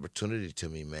brought this opportunity to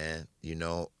me, man.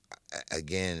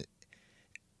 Again,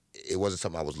 it wasn't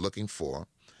something I was looking for,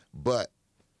 but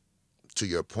to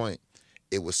your point,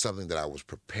 it was something that I was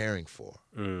preparing for.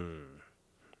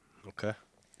 Okay.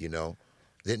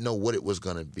 Didn't know what it was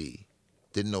going to be.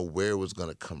 Didn't know where it was going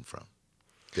to come from.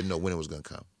 Didn't know when it was going to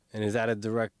come. And is that a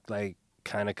direct,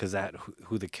 kind of, because that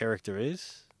who the character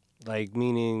is?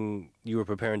 Meaning you were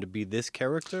preparing to be this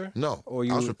character? No,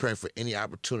 I was preparing for any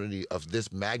opportunity of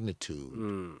this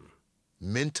magnitude,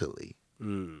 mentally,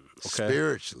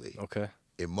 spiritually,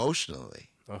 emotionally.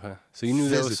 Okay, so you knew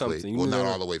there was something. Well, not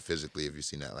all the way physically, if you've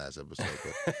seen that last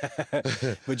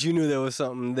episode. But you knew there was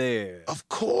something there. Of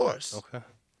course. Okay.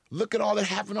 Look at all that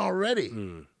happened already.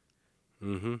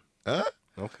 Huh?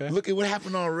 Okay. Look at what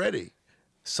happened already.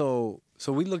 So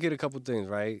we look at a couple things,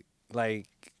 right? Like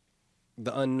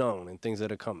the unknown and things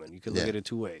that are coming. You can look at it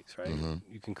two ways, right? Mm-hmm.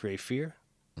 You can create fear,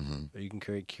 or you can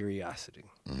create curiosity.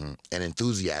 Mm-hmm. And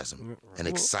enthusiasm and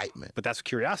excitement. But that's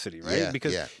curiosity, right? Yeah,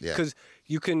 because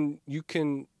you can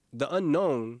the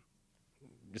unknown,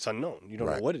 it's unknown. You don't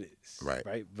know what it is, right?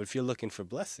 But if you're looking for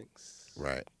blessings,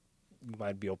 you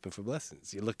might be open for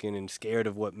blessings. You're looking and scared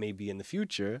of what may be in the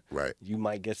future, you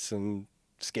might get some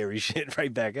scary shit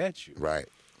right back at you. Right?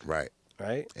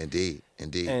 Indeed.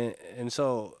 And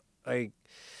so,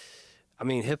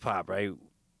 hip hop, right?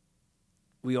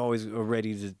 We always are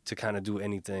ready to kind of do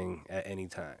anything at any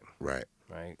time. Right?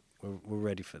 We're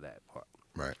ready for that part.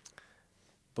 Right.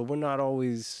 But we're not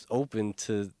always open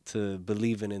to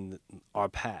believing in our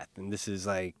path, and this is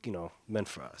meant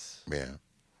for us. Yeah.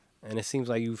 And it seems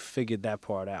like you figured that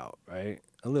part out, right?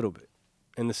 A little bit,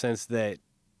 in the sense that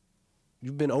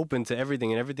you've been open to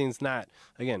everything, and everything's not,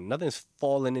 again, nothing's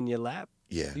falling in your lap.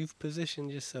 Yeah. You've positioned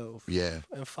yourself. Yeah.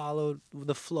 And followed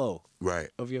the flow.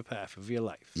 Of your path, of your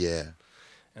life. Yeah.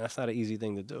 And that's not an easy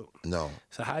thing to do. No.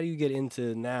 So how do you get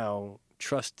into now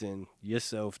trusting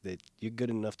yourself that you're good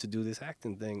enough to do this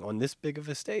acting thing on this big of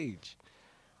a stage?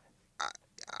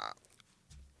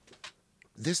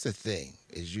 This the thing,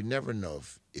 is you never know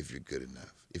if you're good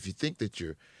enough. If you think that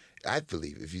I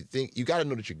believe, if you think, you got to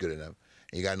know that you're good enough,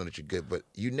 and you got to know that you're good, but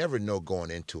you never know going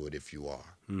into it if you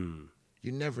are.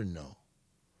 You never know.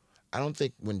 I don't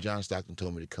think when John Stockton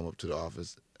told me to come up to the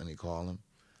office and he called him,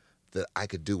 that I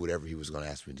could do whatever he was going to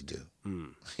ask me to do. You know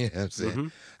what I'm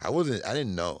saying? I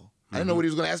didn't know. I didn't know what he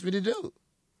was going to ask me to do.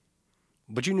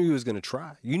 But you knew you was going to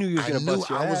try. You knew you was going to bust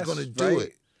your ass. I was going to do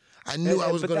it. I knew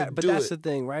I was going to do it. But that's the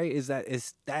thing, right? Is that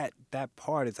that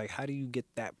part. It's like, how do you get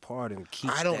that part and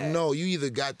keep I don't know. You either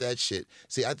got that shit.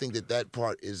 See, I think that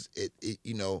part is,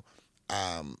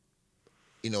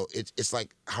 it's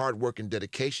like hard work and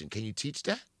dedication. Can you teach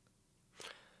that?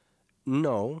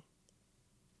 No.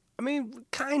 I mean,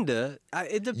 kinda.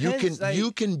 It depends.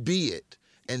 You can be it,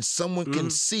 and someone can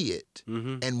see it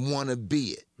and want to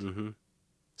be it.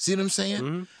 See what I'm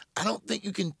saying? I don't think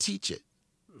you can teach it.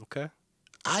 Okay.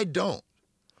 I don't.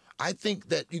 I think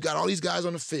that you got all these guys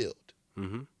on the field,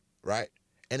 right?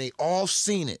 And they all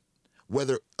seen it,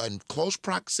 whether in close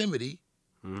proximity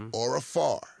or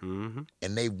afar, and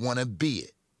they want to be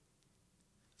it.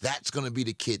 That's going to be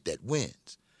the kid that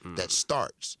wins, that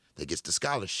starts, that gets the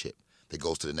scholarship, that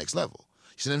goes to the next level.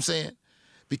 You see what I'm saying?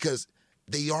 Because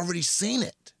they already seen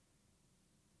it.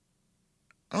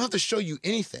 I don't have to show you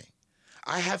anything.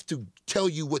 I have to tell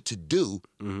you what to do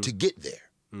to get there.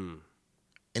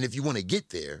 And if you want to get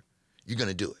there, you're going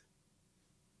to do it.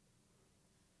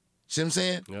 See what I'm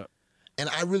saying? Yeah. And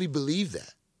I really believe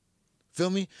that. Feel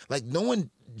me? Like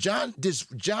John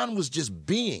was just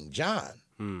being John.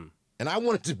 And I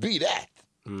wanted to be that.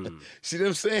 See what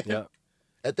I'm saying? Yeah.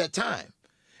 At that time.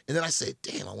 And then I said,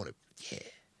 damn, I want to, yeah.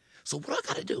 So what I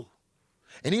got to do?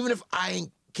 And even if I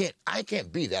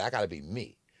can't be that, I got to be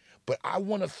me. But I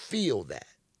want to feel that.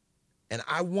 And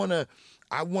I want to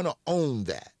own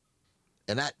that.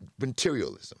 And that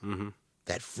materialism,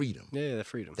 that freedom. Yeah, that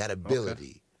freedom. That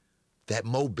ability, that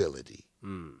mobility.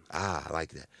 I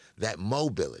like that. That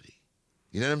mobility.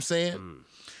 You know what I'm saying?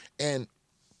 And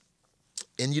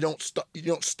you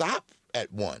don't stop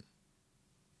at one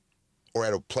or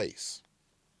at a place.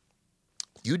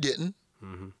 You didn't.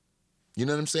 You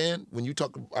know what I'm saying? When you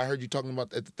talk, I heard you talking about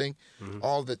the thing,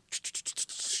 all the.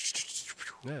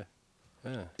 Yeah.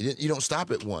 You don't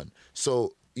stop at one.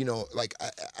 So, like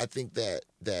I think that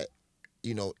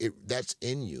that's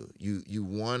in you. You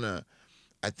wanna,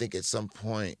 I think at some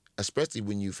point, especially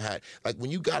when you've had, like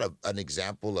when you got an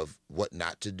example of what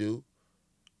not to do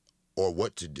or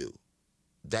what to do,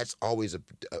 that's always a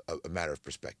matter of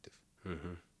perspective.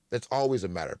 That's always a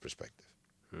matter of perspective.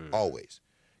 Always.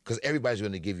 Because everybody's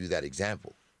going to give you that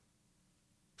example.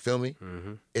 Feel me?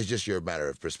 It's just your matter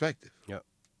of perspective. Yep.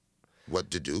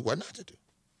 What to do, what not to do.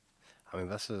 I mean,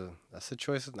 that's a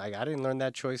choice. Like, I didn't learn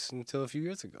that choice until a few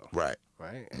years ago. Right.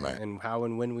 Right. Right. And how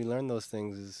and when we learn those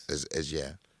things is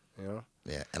yeah. You know?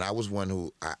 Yeah. And I was one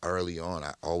who, early on,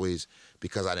 I always,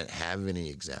 because I didn't have any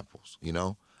examples,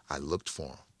 I looked for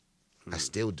them. I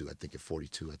still do. I think at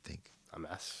 42, I think.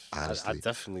 Honestly, I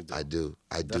definitely do.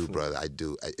 I do, brother. I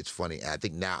do. It's funny. I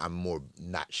think now I'm more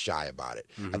not shy about it.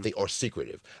 I think, or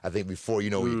secretive. I think before, when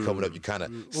you're coming up, you kind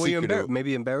of you're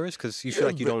maybe embarrassed because you feel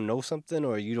like you don't know something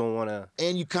or you don't want to.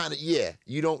 And you kind of,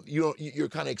 you're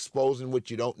kind of exposing what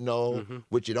you don't know,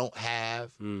 what you don't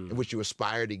have, and what you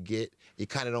aspire to get. You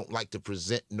kind of don't like to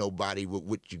present nobody with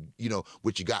what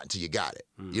what you got until you got it.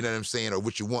 You know what I'm saying? Or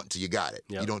what you want till you got it.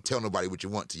 Yep. You don't tell nobody what you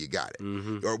want till you got it.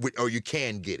 Or you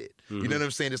can get it. You know what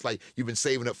I'm saying? It's like you've been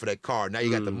saving up for that car. Now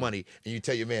you got the money, and you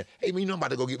tell your man, "Hey, man, I'm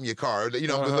about to go get me a car. I'm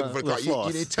looking for a car."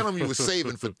 You didn't tell him you were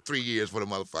saving for 3 years for the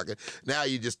motherfucker. Now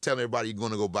you just telling everybody you're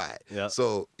going to go buy it. Yep.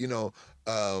 So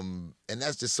and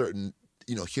that's just certain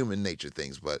human nature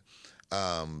things. But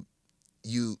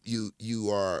you're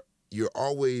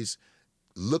always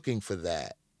looking for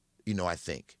that. I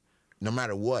think no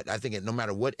matter what. I think no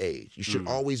matter what age, you should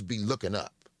always be looking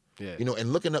up. Yeah.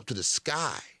 And looking up to the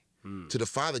sky. To the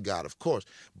Father God, of course,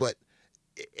 but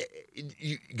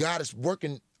God is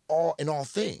working in all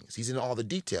things. He's in all the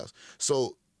details.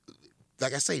 So,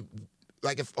 like I say,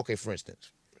 for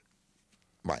instance,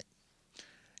 Mike,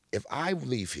 if I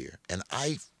leave here and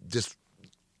I just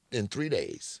in 3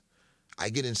 days, I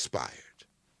get inspired,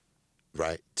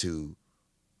 right, to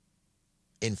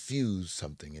infuse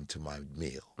something into my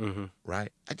meal,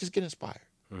 right? I just get inspired,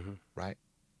 right?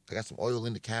 I got some oil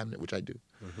in the cabinet, which I do.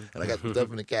 And I got some stuff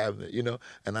in the cabinet,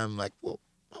 and I'm like, well,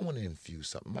 I want to infuse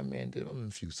something. My man did. I'm going to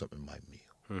infuse something in my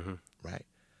meal, right?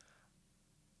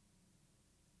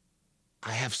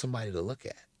 I have somebody to look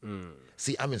at.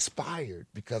 See, I'm inspired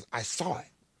because I saw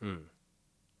it.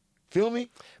 Feel me?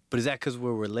 But is that because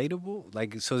we're relatable?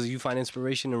 Like, so you find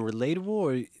inspiration and relatable,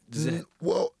 or does it?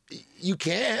 Well, you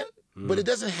can, but it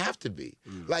doesn't have to be.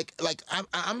 Like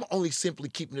I'm only simply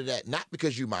keeping it at not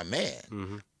because you're my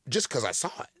man, just because I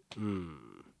saw it.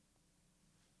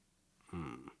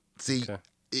 See,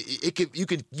 Okay.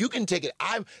 you can take it.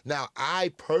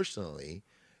 I personally,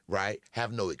 right,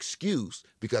 have no excuse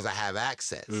because I have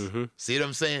access. See what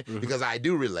I'm saying? Because I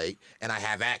do relate and I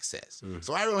have access.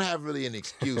 So I don't have really an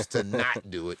excuse to not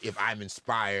do it if I'm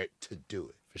inspired to do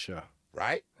it. For sure.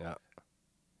 Right? Yeah.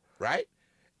 Right?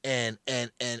 And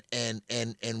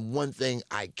one thing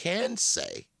I can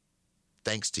say,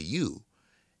 thanks to you,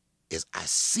 is I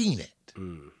seen it.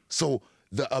 So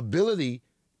the ability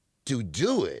to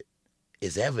do it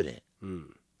is evident.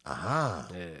 Yeah.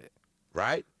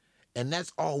 Right? And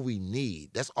that's all we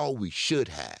need. That's all we should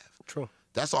have. True.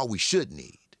 That's all we should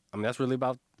need. I mean, that's really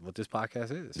about what this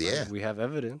podcast is. Right? Yeah. We have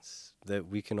evidence that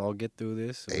we can all get through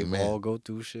this. And Amen. we all go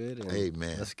through shit. And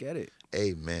Amen. let's get it.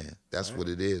 Amen. That's what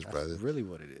it is, brother. That's really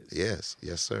what it is. Yes.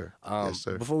 Yes, sir. Yes,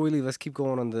 sir. Before we leave, let's keep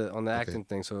going on the acting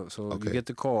thing. So Okay. you get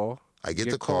the call. I get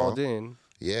you the call. called in.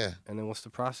 Yeah. And then what's the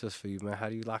process for you, man? How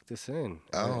do you lock this in?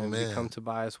 Oh, and man. become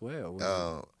Tobias Whale?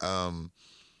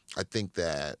 I think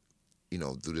that,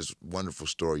 through this wonderful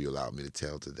story you allowed me to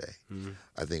tell today,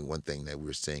 I think one thing that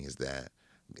we're seeing is that,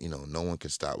 no one can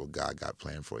stop what God got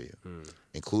planned for you,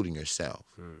 including yourself.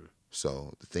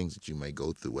 So the things that you may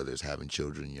go through, whether it's having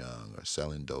children young or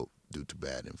selling dope due to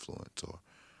bad influence or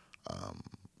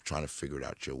trying to figure it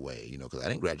out your way, because I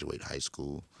didn't graduate high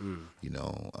school,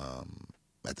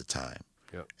 at the time.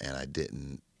 Yep. And I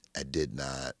did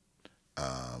not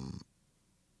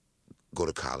go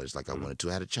to college like I wanted to.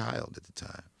 I had a child at the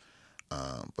time.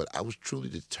 But I was truly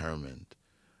determined,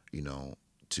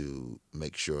 to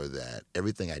make sure that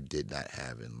everything I did not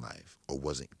have in life or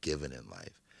wasn't given in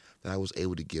life, that I was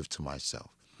able to give to myself,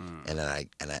 and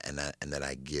that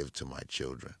I give to my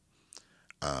children.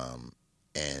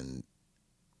 And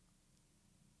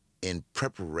in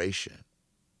preparation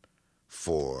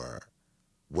for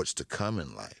what's to come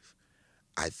in life,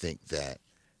 I think that,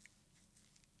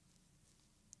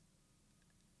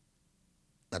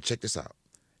 now check this out.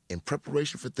 In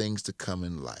preparation for things to come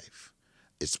in life,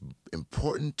 it's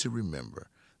important to remember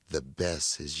the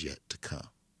best is yet to come.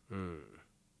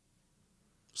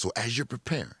 So as you're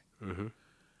preparing,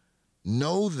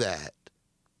 know that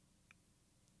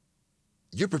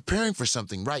you're preparing for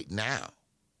something right now,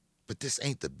 but this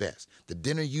ain't the best. The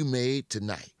dinner you made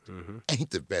tonight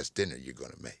ain't the best dinner you're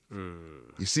going to make.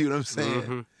 You see what I'm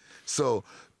saying? So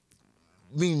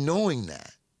me knowing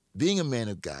that, being a man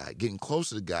of God, getting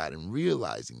closer to God and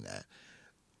realizing that,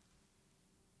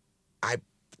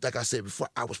 like I said before,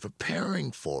 I was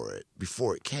preparing for it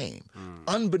before it came.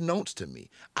 Unbeknownst to me,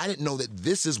 I didn't know that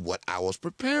this is what I was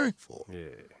preparing for. Yeah.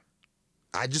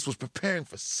 I just was preparing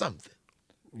for something.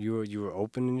 You were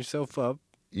opening yourself up.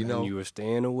 And you were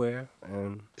staying aware.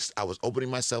 And I was opening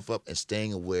myself up and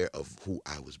staying aware of who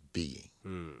I was being.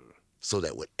 So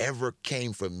that whatever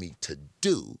came for me to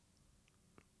do,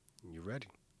 you're ready.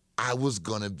 I was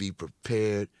going to be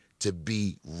prepared to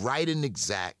be right and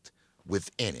exact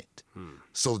within it.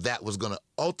 So that was going to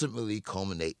ultimately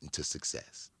culminate into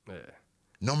success. Yeah.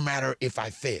 No matter if I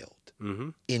failed,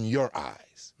 in your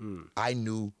eyes, I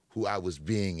knew who I was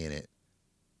being in it.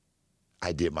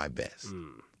 I did my best.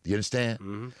 You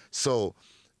understand? So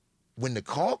when the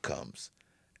call comes,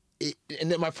 and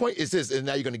then my point is this, and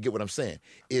now you're going to get what I'm saying,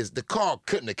 is the call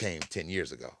couldn't have came 10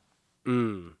 years ago. See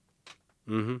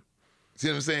what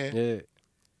I'm saying?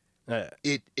 Yeah.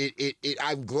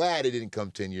 I'm glad it didn't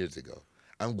come 10 years ago.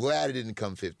 I'm glad it didn't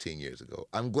come 15 years ago.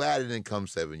 I'm glad it didn't come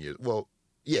 7 years. Well,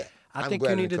 yeah. I think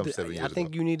you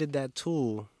needed that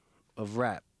tool of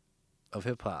rap, of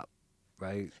hip hop,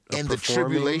 right? And the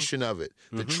tribulation of it,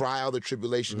 the trial, the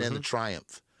tribulation, and the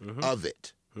triumph of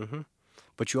it.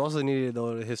 But you also needed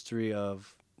the history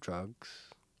of drugs.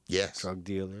 Yes. Drug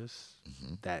dealers,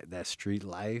 that street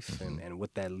life and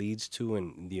what that leads to,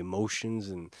 and the emotions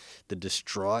and the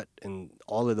distraught and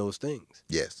all of those things.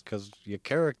 Yes. Because your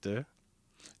character.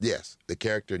 Yes, the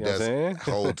character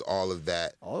holds all of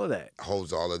that. All of that.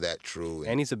 Holds all of that true.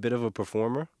 And he's a bit of a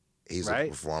performer. He's right? a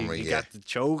performer, he got the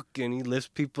choke and he lifts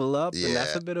people up, and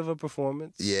that's a bit of a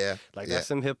performance. Yeah. That's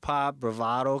some hip hop,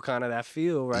 bravado, kind of that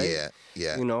feel, right?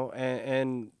 Yeah.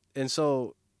 And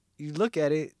so you look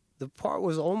at it, the part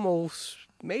was almost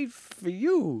made for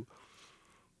you.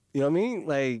 You know what I mean?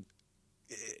 Like,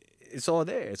 it's all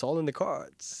there. It's all in the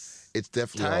cards. It's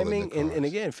definitely timing, all in the cards. and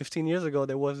again, 15 years ago,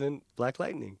 there wasn't Black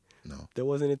Lightning. No. There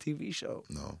wasn't a TV show.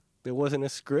 No. There wasn't a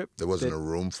script. There wasn't a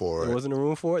room for it. There wasn't a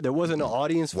room for it. There wasn't an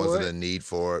audience for it. Wasn't a need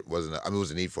for it. It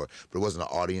was a need for it, but it wasn't an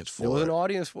audience for it. There wasn't an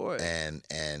audience for it.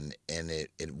 And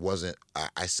it wasn't.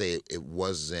 I say it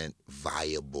wasn't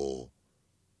viable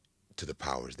to the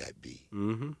powers that be.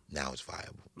 Mm-hmm. Now it's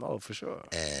viable. Oh, for sure.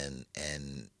 And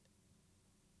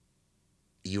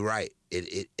you're right.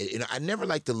 It I never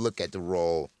like to look at the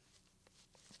role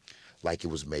like it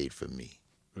was made for me.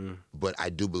 But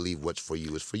I do believe what's for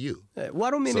you is for you. Well,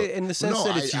 I don't mean it in the sense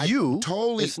that it's you.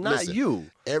 Totally. It's not you.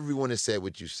 Everyone has said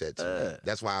what you said to me.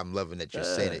 That's why I'm loving that you're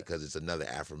saying it, because it's another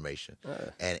affirmation.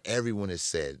 And everyone has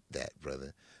said that,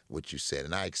 brother, what you said,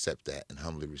 and I accept that and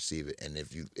humbly receive it. And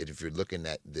if you're looking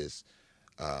at this,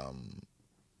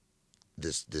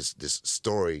 this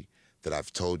story that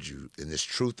I've told you, and this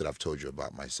truth that I've told you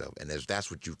about myself, and if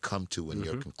that's what you come to in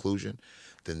your conclusion,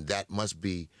 then that must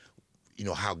be,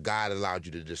 how God allowed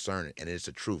you to discern it, and it's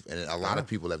the truth. And a lot of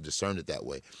people have discerned it that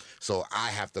way. So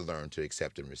I have to learn to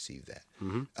accept and receive that.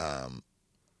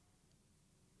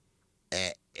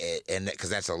 And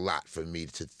because that's a lot for me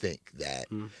to think that,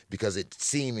 because it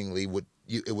seemingly would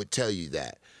tell you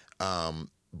that.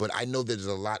 But I know there's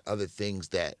a lot other things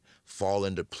that fall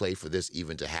into play for this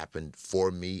even to happen for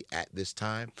me at this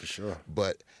time. For sure.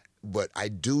 But I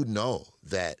do know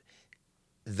that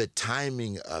the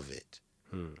timing of it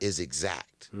is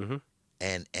exact.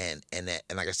 And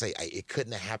like I say, it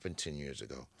couldn't have happened 10 years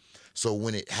ago. So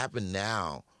when it happened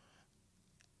now,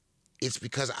 it's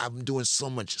because I'm doing so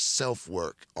much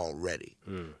self-work already.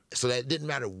 So that it didn't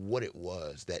matter what it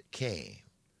was that came.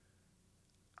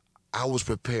 I was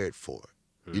prepared for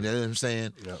it. You know what I'm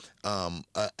saying? Yep.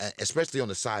 Especially on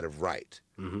the side of right.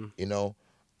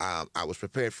 I was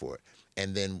prepared for it.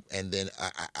 And then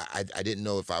I didn't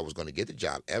know if I was going to get the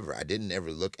job ever. I didn't ever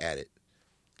look at it,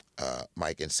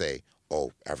 Mike, and say,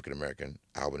 oh, African-American,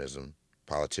 albinism,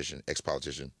 politician,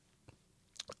 ex-politician,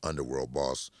 underworld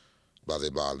boss, blah,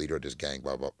 blah, blah, leader of this gang,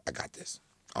 blah, blah. I got this.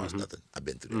 Oh, it's nothing. I've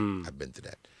been through that. I've been through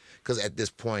that. Because at this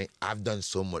point, I've done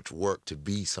so much work to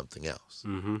be something else.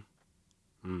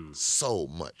 So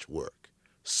much work.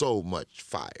 So much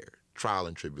fire, trial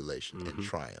and tribulation, and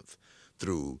triumph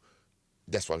through,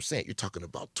 that's what I'm saying. You're talking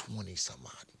about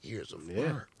 20-some-odd years of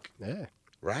work. Yeah.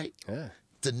 Right? Yeah.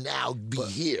 To now be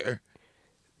here.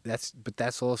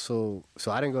 That's also,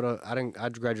 so I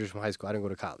graduated from high school. I didn't go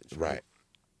to college. Right.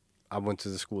 I went to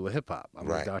the School of Hip Hop. I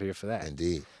moved out here for that.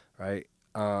 Indeed. Right.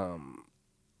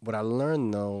 What I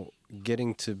learned though,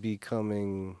 getting to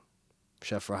becoming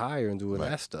Chef for Hire and doing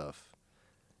that stuff,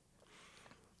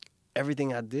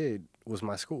 everything I did was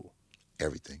my school.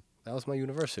 Everything. That was my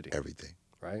university. Everything.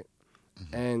 Right.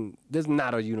 And there's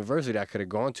not a university I could have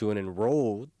gone to and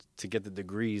enrolled to get the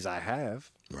degrees I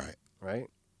have. Right. Right.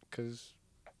 Because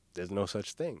there's no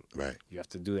such thing. Right. You have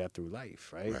to do that through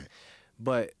life. Right. Right.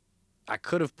 But I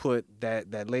could have put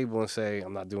that label and say,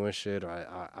 I'm not doing shit, or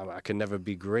I could never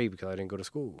be great because I didn't go to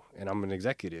school. And I'm an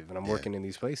executive and I'm working in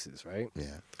these places. Right.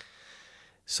 Yeah.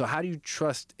 So how do you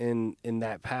trust in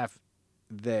that path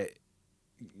that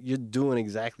you're doing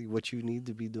exactly what you need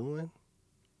to be doing,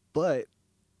 but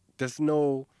there's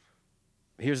no,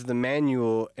 here's the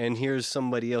manual and here's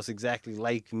somebody else exactly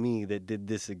like me that did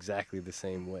this exactly the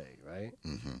same way, right?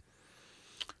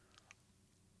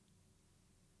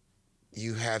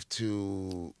 You have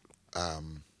to,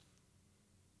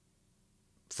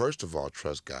 first of all,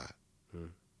 trust God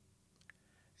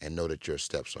and know that your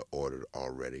steps are ordered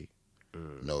already.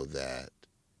 Know that,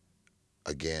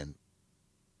 again,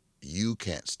 you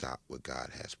can't stop what God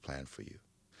has planned for you.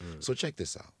 So check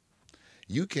this out.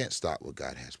 You can't stop what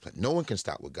God has planned. No one can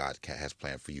stop what God has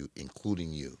planned for you,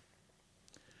 including you.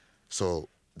 So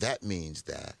that means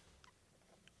that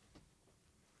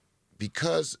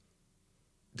because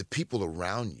the people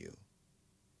around you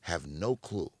have no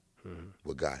clue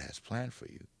what God has planned for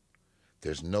you,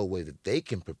 there's no way that they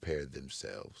can prepare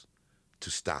themselves to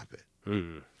stop it.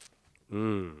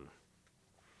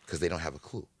 Because they don't have a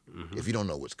clue. If you don't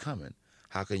know what's coming,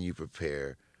 how can you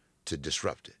prepare to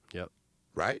disrupt it? Yep.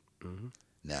 Right?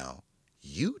 Now,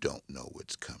 you don't know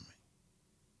what's coming.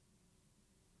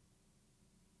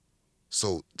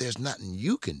 So there's nothing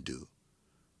you can do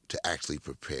to actually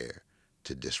prepare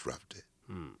to disrupt it.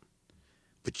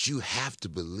 But you have to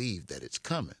believe that it's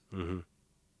coming.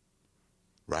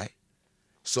 Right?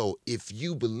 So if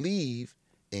you believe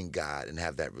in God and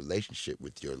have that relationship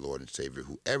with your Lord and Savior,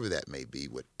 whoever that may be,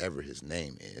 whatever his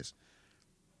name is,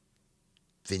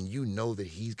 then you know that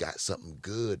he's got something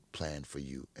good planned for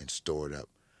you and stored up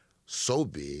so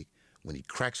big, when he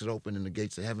cracks it open in the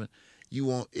gates of heaven, you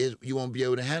won't be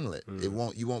able to handle it. You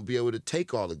won't be able to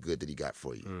take all the good that he got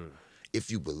for you if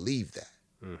you believe that.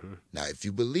 Now, if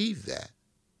you believe that,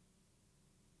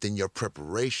 then your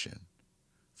preparation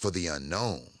for the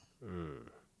unknown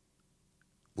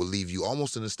will leave you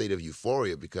almost in a state of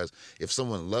euphoria, because if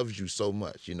someone loves you so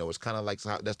much, it's kind of like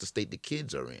that's the state the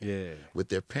kids are in with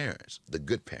their parents, the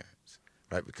good parents,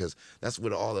 right? Because that's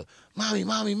what all the,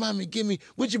 mommy, give me,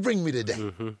 what'd you bring me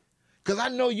today? Because I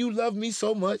know you love me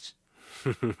so much,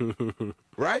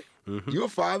 right? You're a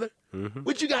father.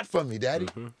 What you got for me, Daddy?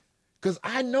 Because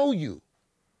I know you.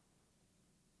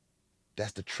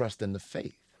 That's the trust and the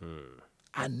faith.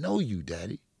 I know you,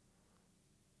 Daddy.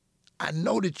 I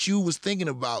know that you was thinking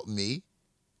about me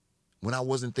when I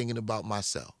wasn't thinking about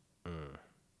myself.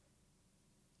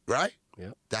 Right?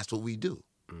 Yep. That's what we do.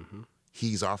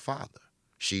 He's our father.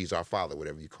 She's our father,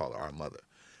 whatever you call her, our mother.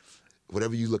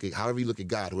 However you look at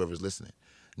God, whoever's listening,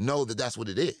 know that that's what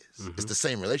it is. It's the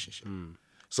same relationship.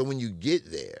 So when you get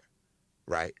there,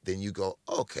 right, then you go,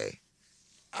 okay,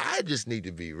 I just need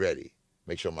to be ready.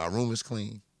 Make sure my room is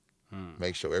clean.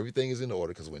 Make sure everything is in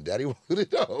order, because when Daddy walks through the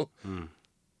door,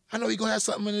 I know he's going to have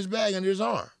something in his bag under his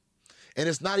arm. And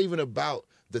it's not even about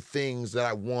the things that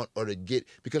I want or to get,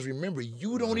 because remember,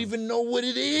 you don't even know what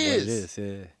it is. What it is,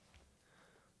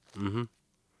 yeah.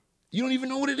 You don't even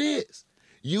know what it is.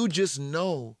 You just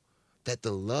know that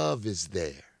the love is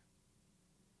there.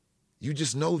 You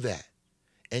just know that.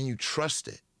 And you trust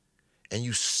it. And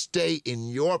you stay in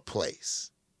your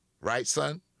place. Right,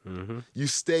 son? You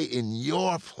stay in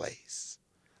your place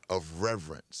of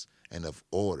reverence and of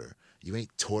order. You ain't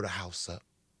tore the house up.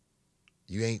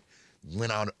 You ain't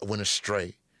went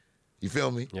astray. You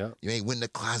feel me? Yeah. You ain't went in the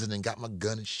closet and got my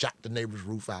gun and shot the neighbor's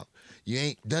roof out. You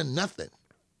ain't done nothing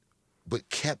but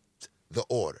kept the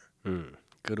order.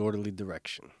 Good orderly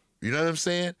direction. You know what I'm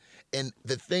saying? And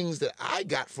the things that I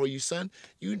got for you, son,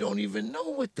 you don't even know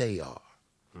what they are.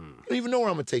 You don't even know where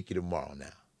I'm going to take you tomorrow now.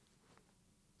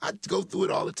 I go through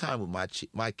it all the time with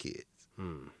my kids.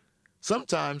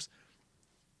 Sometimes,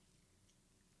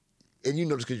 and you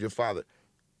know this because you're a father,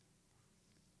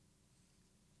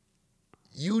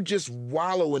 you just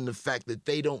wallow in the fact that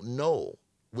they don't know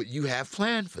what you have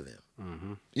planned for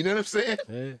them. You know what I'm saying?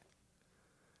 Yeah.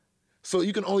 So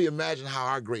you can only imagine how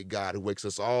our great God, who wakes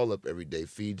us all up every day,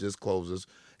 feeds us, clothes us,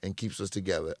 and keeps us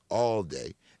together all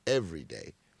day, every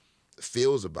day,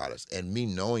 feels about us. And me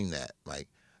knowing that, like,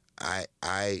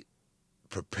 I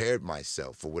prepared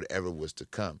myself for whatever was to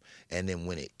come. And then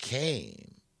when it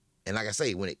came, and like I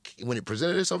say, when it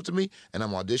presented itself to me, and I'm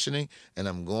auditioning, and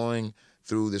I'm going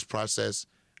through this process,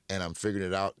 and I'm figuring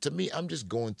it out, to me, I'm just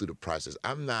going through the process.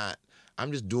 I'm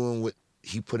just doing what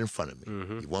he put in front of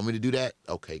me. You want me to do that?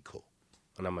 Okay, cool.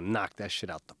 And I'm going to knock that shit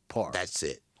out the park. That's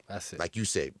it. That's it. Like you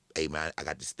said, hey, man, I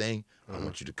got this thing. I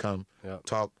want you to come, Yep.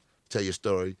 talk, tell your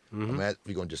story. We're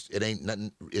going to it ain't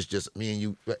nothing. It's just me and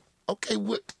you. But, okay,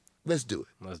 let's do it.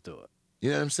 Let's do it. You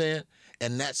know what I'm saying?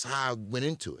 And that's how I went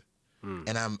into it.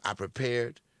 And I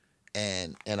prepared,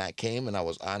 and I came, and I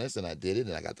was honest, and I did it,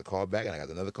 and I got the call back, and I got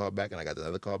another call back, and I got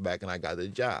another call back, and I got the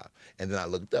job. And then I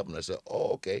looked up, and I said,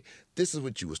 oh, okay, this is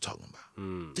what you was talking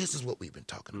about. This is what we've been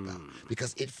talking about.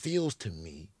 Because it feels to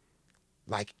me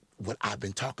like what I've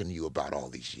been talking to you about all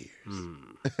these years.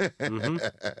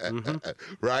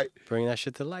 Right? Bring that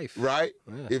shit to life. Right?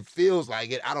 Yeah. It feels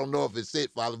like it. I don't know if it's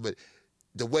it, Father, but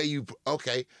the way you,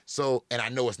 okay, so, and I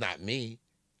know it's not me.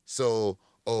 So,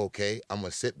 okay, I'm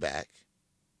going to sit back.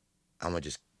 I'm going to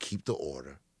just keep the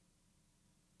order,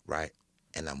 right?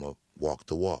 And I'm going to walk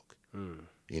the walk.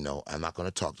 You know, I'm not going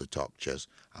to talk the talk, just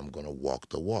I'm going to walk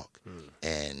the walk.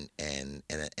 And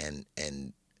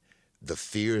the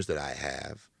fears that I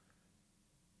have,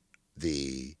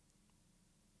 the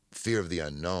fear of the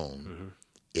unknown,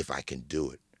 if I can do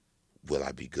it, will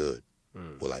I be good?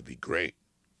 Will I be great?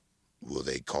 Will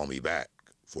they call me back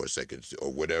for a second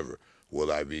or whatever?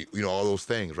 Will I be, all those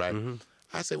things, right?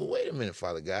 I say, well, wait a minute,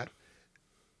 Father God.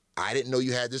 I didn't know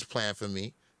you had this plan for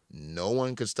me. No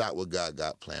one can stop what God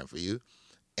got planned for you.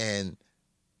 And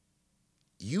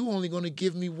you only going to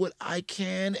give me what I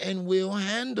can and will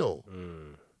handle.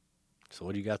 So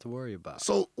what do you got to worry about?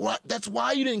 So that's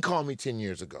why you didn't call me 10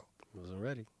 years ago. Wasn't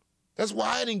ready. That's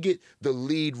why I didn't get the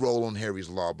lead role on Harry's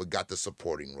Law, but got the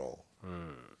supporting role.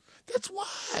 That's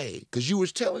why. Because you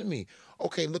was telling me,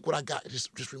 okay, look what I got.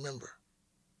 Just remember.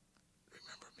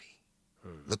 Remember me.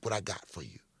 Look what I got for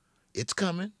you. It's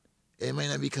coming. It may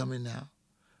not be coming now.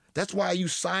 That's why you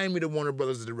signed me to Warner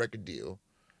Brothers as a record deal.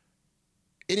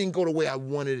 It didn't go the way I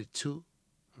wanted it to.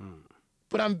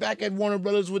 But I'm back at Warner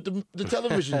Brothers with the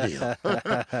television deal.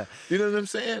 You know what I'm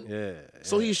saying? Yeah.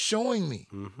 So he's showing me.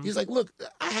 He's like, look,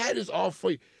 I had this all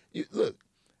for you. Look,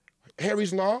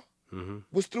 Harry's Law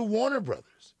was through Warner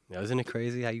Brothers. Now, isn't it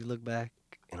crazy how you look back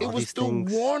and It all was these through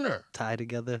things Warner. tie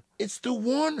together? It's through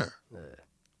Warner. Yeah.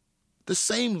 The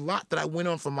same lot that I went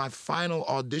on for my final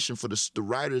audition for the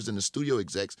writers and the studio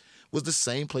execs was the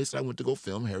same place that I went to go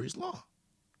film Harry's Law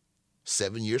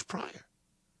 7 years prior.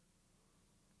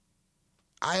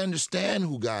 I understand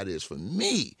who God is for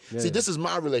me. Yeah. See, this is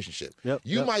my relationship.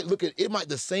 You might look at it,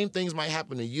 the same things might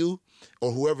happen to you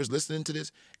or whoever's listening to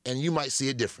this, and you might see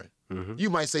it different. You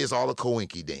might say it's all a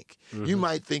coinky dink. You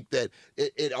might think that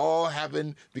it all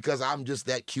happened because I'm just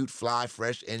that cute, fly,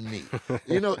 fresh, and me.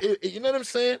 You know what I'm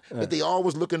saying? That they all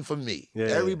was looking for me. Yeah.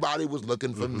 Everybody was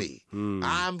looking for me.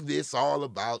 I'm this all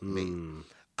about me.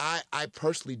 I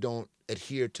personally don't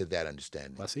adhere to that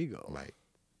understanding. That's ego. Right.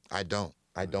 I don't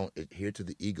adhere to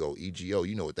the ego, EGO.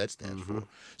 You know what that stands for.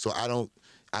 So I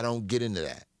don't get into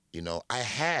that. You know,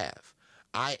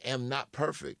 I am not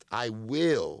perfect. I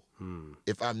will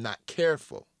if I'm not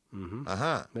careful.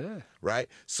 Yeah. Right?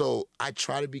 So I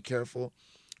try to be careful,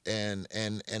 and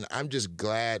I'm just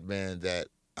glad, man, that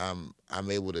I'm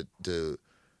able to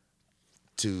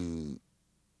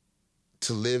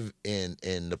live in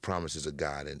the promises of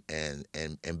God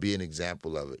and be an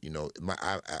example of it. You know,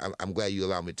 I'm glad you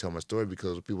allowed me to tell my story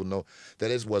because people know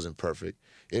that it wasn't perfect.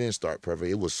 It didn't start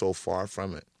perfect. It was so far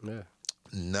from it. Yeah.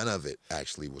 None of it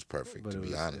actually was perfect, to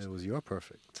be honest. It was your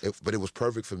perfect. But it was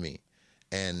perfect for me,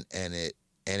 and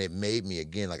it made me,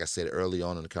 again, like I said early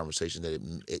on in the conversation,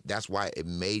 that that's why it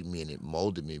made me and it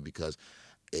molded me, because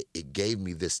it gave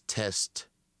me this testimony.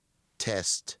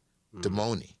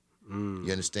 You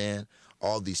understand?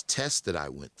 All these tests that I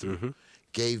went through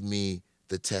gave me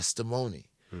the testimony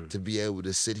to be able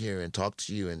to sit here and talk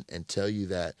to you and tell you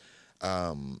that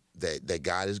that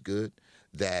God is good,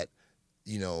 that,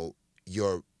 you know,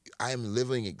 I am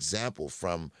living example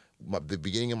from the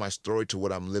beginning of my story to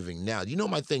what I'm living now. You know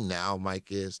my thing now,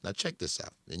 Mike, is, now check this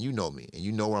out, and you know me, and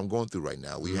you know what I'm going through right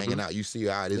now. We hanging out. You see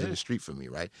how it is in the street for me,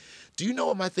 right? Do you know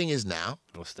what my thing is now?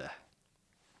 What's that?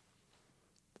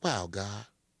 Wow, God,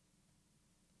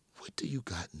 what do you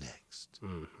got next?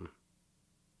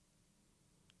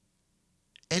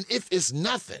 And if it's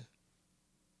nothing,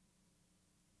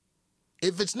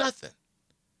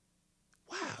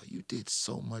 wow, you did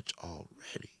so much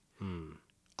already.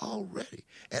 Already.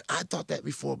 And I thought that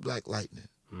before Black Lightning.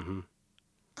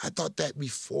 I thought that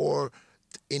before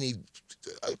any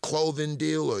clothing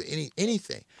deal or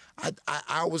anything.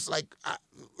 I was like,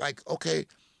 okay,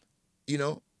 you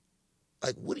know,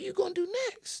 like, what are you going to do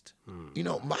next? You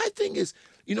know, my thing is,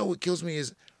 you know, what kills me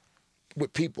is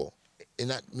with people, and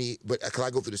not me, but because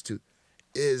I go through this too,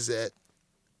 is that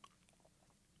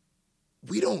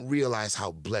we don't realize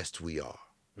how blessed we are.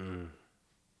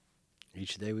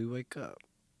 Each day we wake up.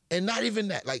 And not even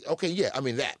that. Like, okay, yeah, I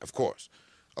mean, that, of course,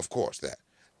 that.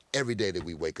 Every day that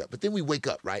we wake up. But then we wake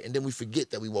up, right? And then we forget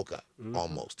that we woke up,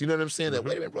 almost. You know what I'm saying? That,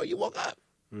 wait a minute, bro, you woke up.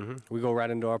 We go right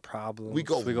into our problems. We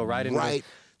go right into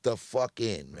the fuck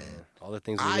in, man. All the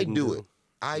things I do it.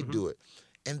 I do it.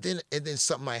 And then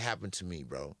something might happen to me,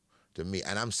 bro. To me.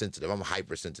 And I'm sensitive. I'm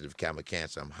hypersensitive. I'm a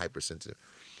Cancer. I'm hypersensitive.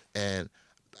 And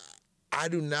I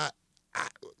do not,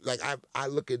 I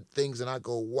look at things and I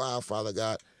go, wow, Father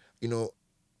God, you know,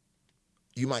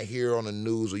 you might hear on the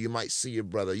news, or you might see your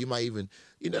brother. You might even,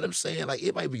 you know what I'm saying? Like,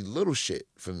 it might be little shit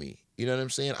for me. You know what I'm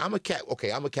saying? I'm a cat.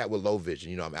 Okay, I'm a cat with low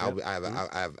vision. You know,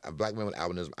 I have a black man with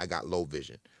albinism. I got low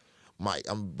vision. Mike,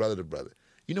 I'm brother to brother.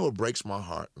 You know what breaks my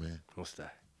heart, man? What's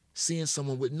that? Seeing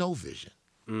someone with no vision.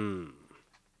 And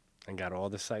got all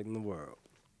the sight in the world.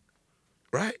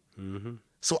 Right?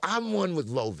 So I'm one with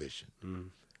low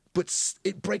vision. But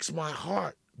it breaks my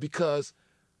heart because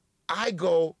I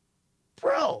go,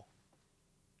 bro,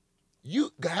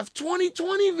 you have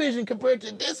 20/20 vision compared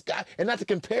to this guy. And not to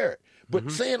compare it,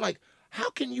 but saying, like, how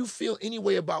can you feel any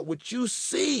way about what you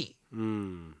see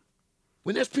when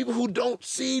there's people who don't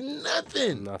see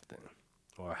nothing? Nothing.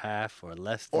 Or half, or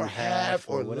less than or half,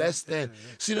 or whatever. less than.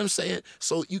 See what I'm saying?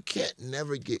 So you can't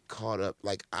never get caught up.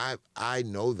 Like, I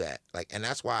know that. Like, and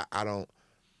that's why I don't,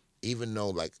 even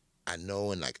though, like, I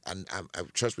know, and, like, I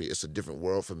trust me, it's a different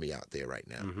world for me out there right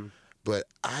now. But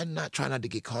I'm not trying not to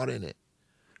get caught in it.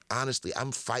 Honestly,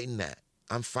 I'm fighting that.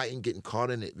 I'm fighting getting caught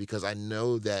in it because I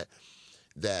know that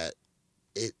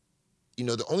it, you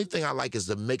know, the only thing I like is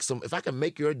to make if I can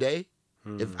make your day,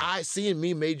 if seeing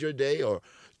me made your day, or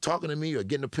talking to me or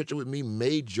getting a picture with me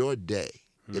made your day,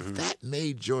 if that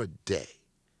made your day,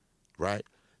 right,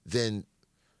 then,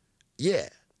 yeah,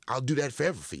 I'll do that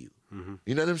forever for you.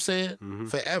 You know what I'm saying?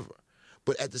 Forever.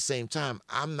 But at the same time,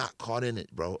 I'm not caught in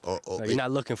it, bro. No, you're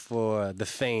not looking for the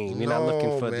fame. You're not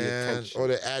looking for the attention. Or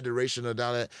the adoration or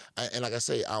that. And like I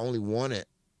say, I only want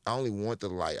the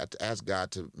light. I ask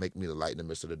God to make me the light in the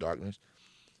midst of the darkness,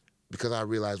 because I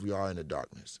realize we are in the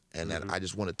darkness. And that I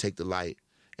just want to take the light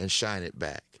and shine it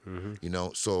back. You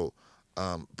know, so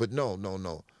but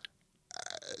no.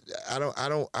 I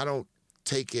don't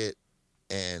take it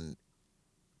and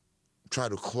try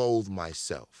to clothe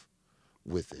myself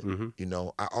with it. You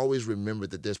know, I always remember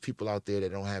that there's people out there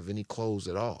that don't have any clothes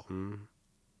at all.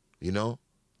 You know,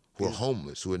 who are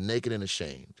homeless, who are naked and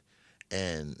ashamed.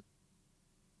 And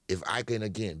if I can,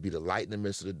 again, be the light in the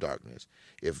midst of the darkness,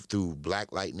 if through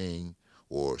Black Lightning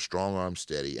or Strong Arm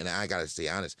Steady, and I got to stay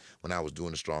honest, when I was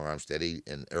doing the Strong Arm Steady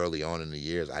and early on in the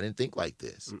years, I didn't think like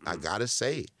this. I got to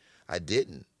say, I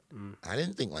didn't. I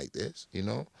didn't think like this, you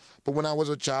know? But when I was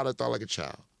a child, I thought like a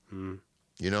child,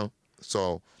 you know?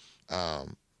 So,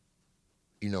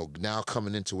 you know, now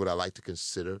coming into what I like to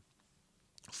consider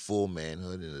full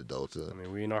manhood and adulthood. I mean,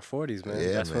 we're in our 40s, man.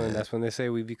 Yeah, That's when they say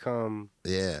we become.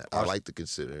 Yeah, I like to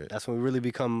consider it. That's when we really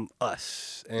become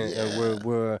us, and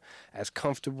we're as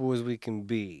comfortable as we can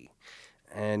be,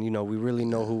 and you know, we really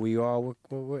know who we are.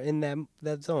 We're in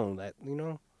that zone. That, you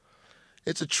know,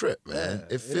 it's a trip, man.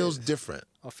 Yeah, it feels different.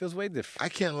 Oh, it feels way different. I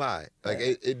can't lie. Like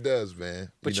it does, man.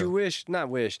 But you wish.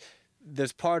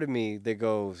 There's part of me that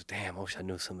goes, damn, I wish I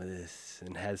knew some of this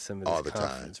and had some of this all the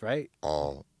confidence, time, right?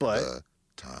 All the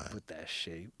time. But that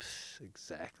shapes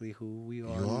exactly who we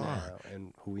are now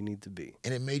and who we need to be.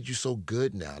 And it made you so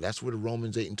good now. That's where the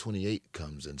Romans 8:28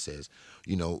 comes and says,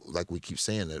 you know, like we keep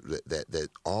saying, that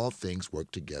all things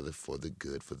work together for the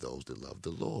good for those that love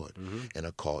the Lord and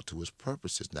are called to his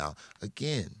purposes. Now,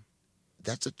 again,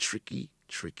 that's a tricky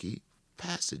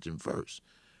passage and verse.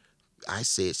 I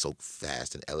say it so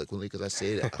fast and eloquently because I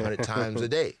say it 100 times a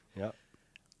day. Yep.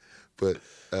 But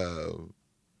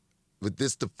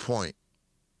this the point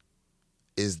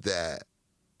is that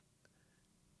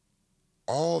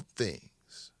all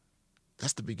things,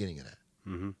 that's the beginning of that.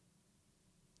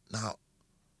 Now,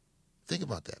 think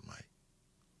about that, Mike.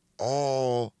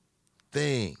 All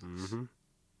things,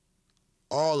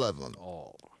 all of them,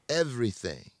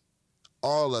 everything,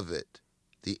 all of it,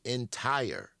 the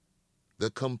entire, the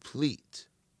complete,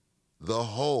 the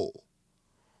whole,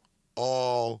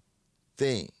 all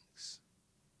things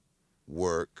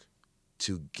work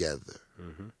together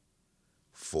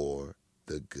for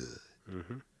the good.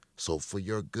 So for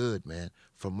your good, man,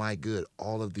 for my good,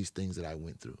 all of these things that I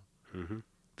went through,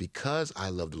 because I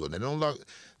love the Lord.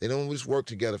 They don't just work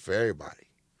together for everybody.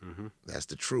 That's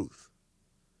the truth.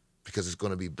 Because it's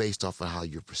going to be based off of how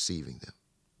you're perceiving them.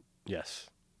 Yes.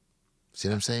 See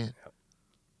what I'm saying? Yep.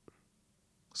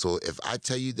 So if I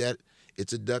tell you that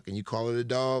it's a duck and you call it a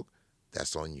dog,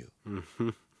 that's on you. You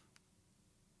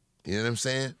know what I'm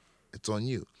saying? It's on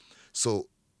you. So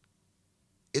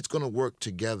it's going to work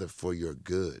together for your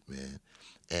good, man.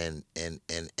 And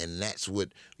that's what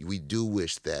we do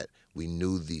wish that we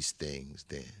knew these things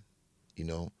then, you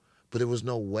know? But there was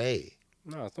no way.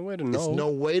 No, there's no way to know. There's no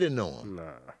way to know them. Nah.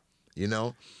 You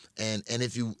know? And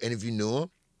if you knew them,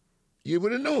 you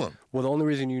would have known them. Well, the only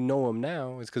reason you know them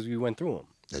now is because we went through them.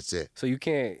 That's it. So you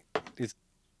can't, it's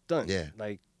done. Yeah.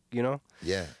 Like, you know?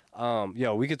 Yeah.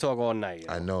 Yo, we could talk all night.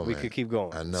 I know, we man. could keep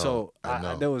going. I know. So I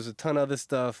know. there was a ton of other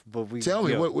stuff, but we Tell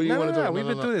me, what do you want to talk about? We've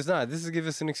been through this. This is give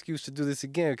us an excuse to do this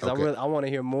again because I want to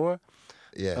hear more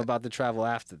about the travel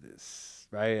after this,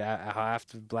 right? How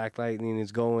after Black Lightning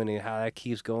is going and how that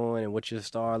keeps going and what your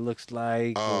star looks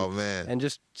like. Oh, man. And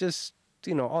just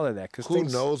you know, all of that. Cause who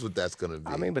knows what that's going to be?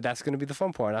 I mean, but that's going to be the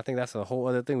fun part. And I think that's a whole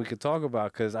other thing we could talk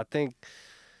about because I think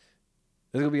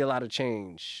there's going to be a lot of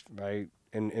change, right?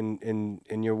 In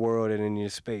your world and in your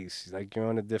space. Like you're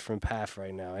on a different path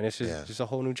right now. And it's just a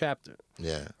whole new chapter.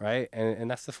 Yeah. Right? And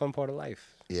that's the fun part of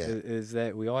life. Yeah. Is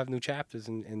that we all have new chapters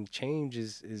and change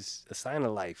is a sign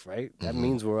of life, right? That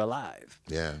means we're alive.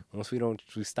 Yeah. Once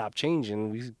we stop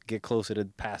changing, we get closer to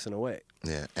passing away.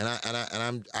 Yeah. And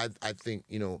I think,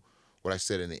 you know, what I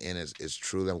said in the end is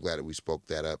true. I'm glad that we spoke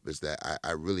that up, is that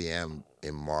I really am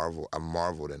I'm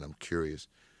marveled and I'm curious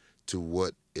to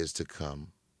what is to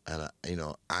come. And,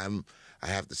 I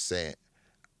have to say,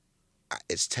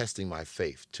 it's testing my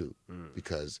faith, too,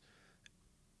 because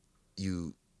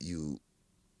you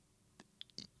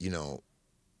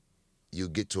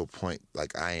get to a point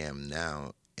like I am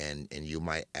now, and you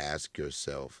might ask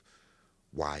yourself,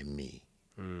 why me?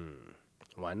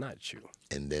 Why not you?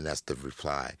 And then that's the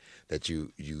reply that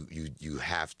you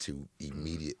have to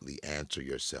immediately answer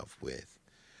yourself with.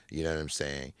 You know what I'm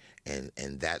saying?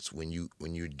 And that's when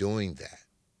you're doing that,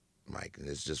 Mike, and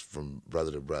it's just from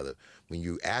brother to brother. When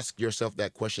you ask yourself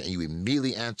that question and you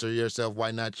immediately answer yourself,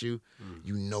 why not you?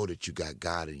 You know that you got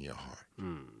God in your heart.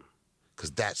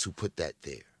 Because that's who put that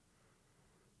there.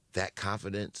 That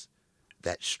confidence,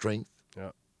 that strength,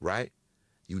 right?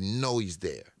 You know he's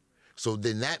there. So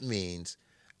then that means,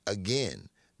 again,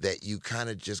 that you kind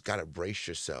of just got to brace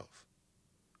yourself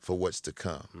for what's to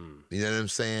come. You know what I'm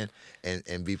saying?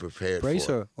 And be prepared Brace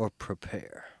for it. or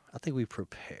prepare? I think we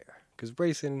prepare. Because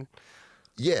bracing,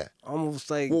 Yeah. almost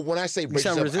like, Well, when I say you brace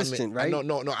sound yourself, resistant, right?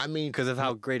 No, I mean because of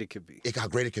how great it could be. how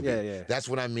great it could Yeah, be. yeah. That's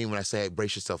what I mean when I say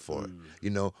brace yourself for it. You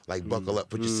know, like buckle up,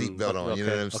 put your seatbelt on. Okay. You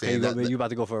know what I'm Okay, saying? you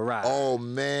about to go for a ride. Oh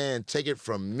man, take it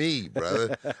from me,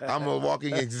 brother. I'm a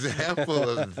walking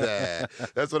example of that.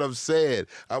 That's what I'm saying.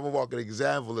 I'm a walking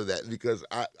example of that because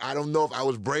I don't know if I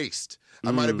was braced.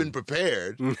 I might have been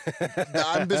prepared.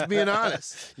 I'm just being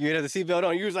honest. You had the seatbelt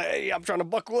on. You was like, hey, I'm trying to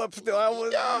buckle up still. I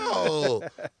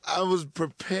was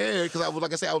prepared because I was,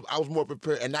 like I said, I was more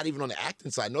prepared, and not even on the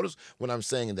acting side. Notice when I'm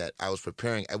saying that I was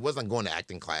preparing, I wasn't going to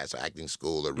acting class or acting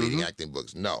school or reading acting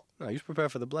books. No, No, you was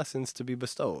prepared for the blessings to be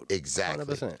bestowed. exactly.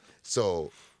 100%.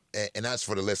 So, and that's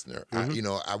for the listener.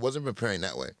 I wasn't preparing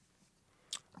that way,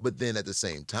 but then at the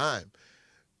same time,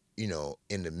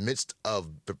 in the midst of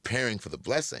preparing for the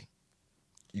blessing,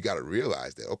 you got to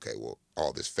realize that, okay, well,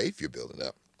 all this faith you're building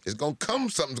up, it's gonna come.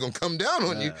 Something's gonna come down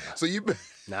on you. So you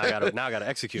Now I gotta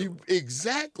execute.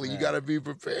 Exactly. You got to be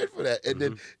prepared for that. And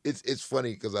then it's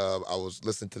funny because I was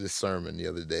listening to this sermon the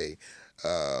other day,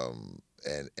 and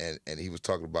he was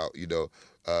talking about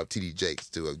T.D. Jakes,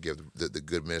 to give the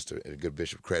good minister and the good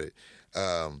bishop credit,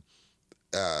 how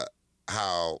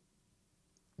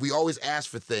we always ask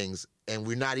for things and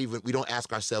we don't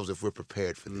ask ourselves if we're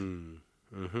prepared for them.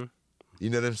 You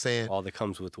know what I'm saying? All that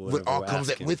comes with What all comes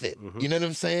with it. You know what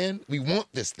I'm saying? We want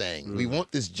this thing. We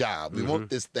want this job. We want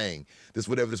this thing. This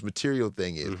whatever this material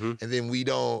thing is. And then we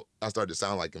don't. I started to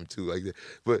sound like him too, like that.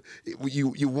 But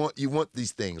you want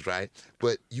these things, right?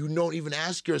 But you don't even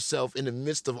ask yourself in the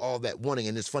midst of all that wanting.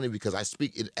 And it's funny because I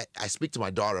speak to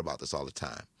my daughter about this all the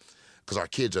time, because our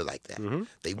kids are like that.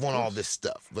 They want all this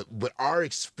stuff, but our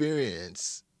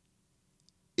experience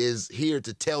is here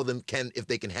to tell them if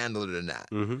they can handle it or not.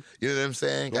 You know what I'm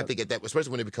saying? Yep. I think at that,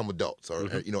 especially when they become adults or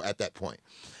at that point.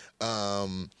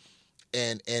 And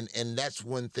that's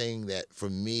one thing that for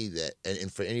me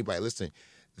and for anybody listening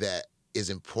that is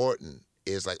important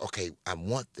is like, okay, I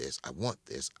want this, or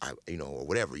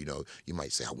whatever, you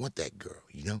might say, I want that girl,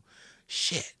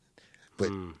 shit. But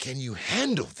can you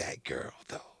handle that girl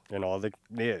though? And all the,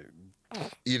 yeah.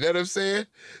 You know what I'm saying?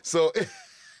 So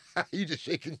you just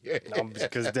shaking your head. No,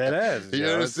 because dead ass. You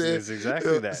know what I'm saying? It's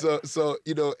exactly that. So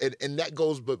and that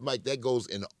goes, but Mike, that goes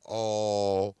in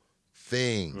all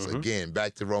things. Again,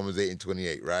 back to Romans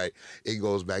 8:28, right? It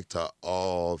goes back to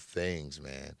all things,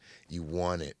 man. You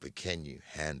want it, but can you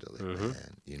handle it,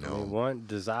 man?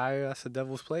 Desire, that's the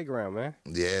devil's playground, man.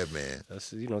 Yeah, man.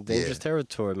 That's, dangerous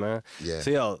territory, man. Yeah.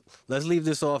 So, let's leave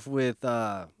this off with,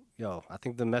 I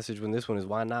think the message when this one is,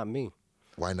 why not me?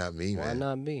 Why not me, man? Why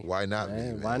not me? Why not me,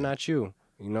 man? Why not you?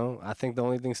 I think the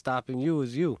only thing stopping you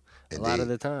is you. Indeed. A lot of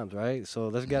the times, right? So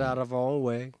let's get out of our own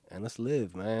way and let's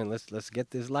live, man. Let's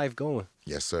get this life going.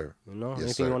 Yes, sir. Yes,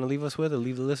 anything you want to leave us with or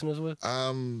leave the listeners with?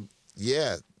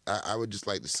 Yeah, I would just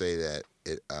like to say that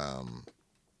it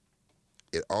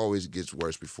always gets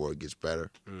worse before it gets better.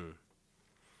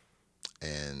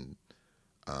 And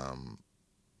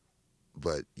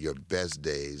but your best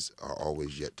days are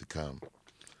always yet to come.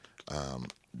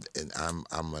 And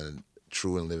I'm a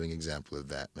true and living example of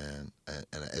that, man. And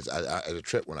it's a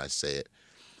trip when I say it,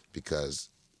 because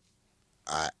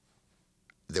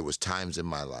there was times in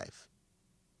my life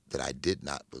that I did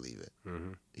not believe it.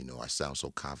 I sound so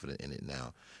confident in it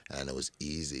now, and I know it's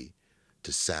easy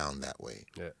to sound that way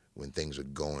when things are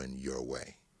going your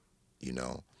way,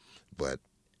 But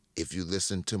if you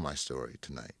listen to my story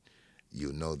tonight,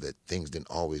 you'll know that things didn't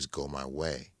always go my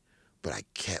way, but I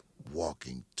kept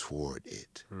walking toward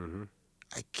it.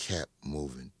 I kept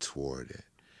moving toward it.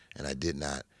 And I did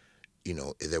not,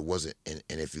 there wasn't, and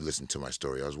if you listen to my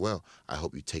story as well, I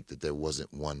hope you take that there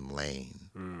wasn't one lane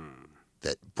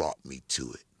that brought me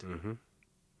to it.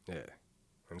 Yeah.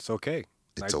 And it's okay.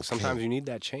 It's okay. Sometimes you need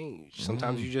that change.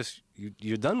 Sometimes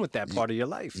you're done with that part of your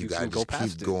life. You can go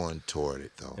past it. Keep going toward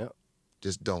it, though. Yep.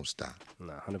 Just don't stop.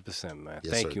 Nah, 100%, man.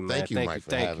 Yes, thank sir. you, man. Thank you, Mike,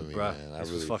 for having me, bro. man. This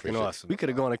really was fucking appreciate awesome. We could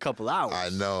have gone a couple hours. I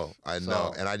know.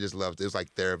 So, and I just loved it. It's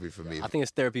like therapy for me. I think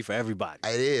it's therapy for everybody.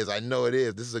 It is. I know it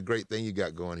is. This is a great thing you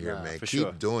got going here, man.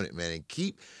 Keep doing it, man. And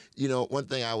keep, one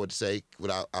thing I would say,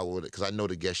 because I know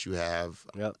the guests you have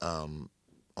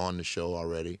on the show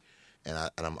already, and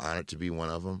I'm honored to be one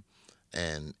of them.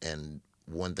 And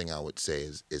one thing I would say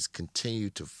is continue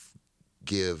to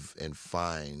give and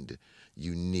find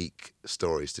unique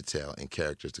stories to tell and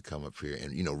characters to come up here,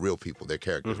 and real people, they're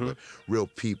characters, but real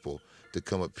people to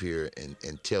come up here and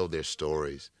tell their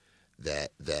stories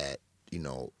that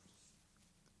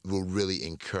will really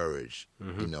encourage,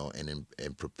 you know,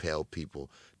 and propel people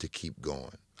to keep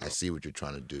going. I see what you're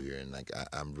trying to do here, and like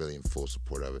I'm really in full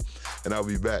support of it. And I'll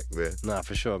be back, man. Nah,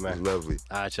 for sure, man. It was lovely.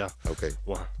 All right, y'all. Okay.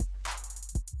 One.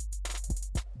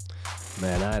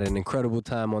 Man, I had an incredible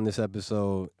time on this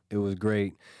episode. It was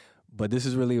great. But this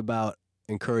is really about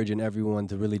encouraging everyone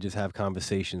to really just have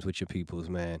conversations with your peoples,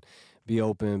 man. Be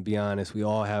open, be honest. We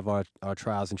all have our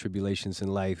trials and tribulations in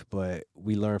life, but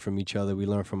we learn from each other. We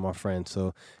learn from our friends.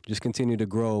 So just continue to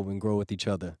grow and grow with each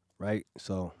other, right?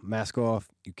 So mask off.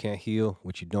 You can't heal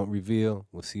what you don't reveal.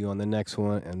 We'll see you on the next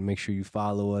one. And make sure you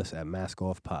follow us at Mask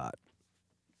Off Pod.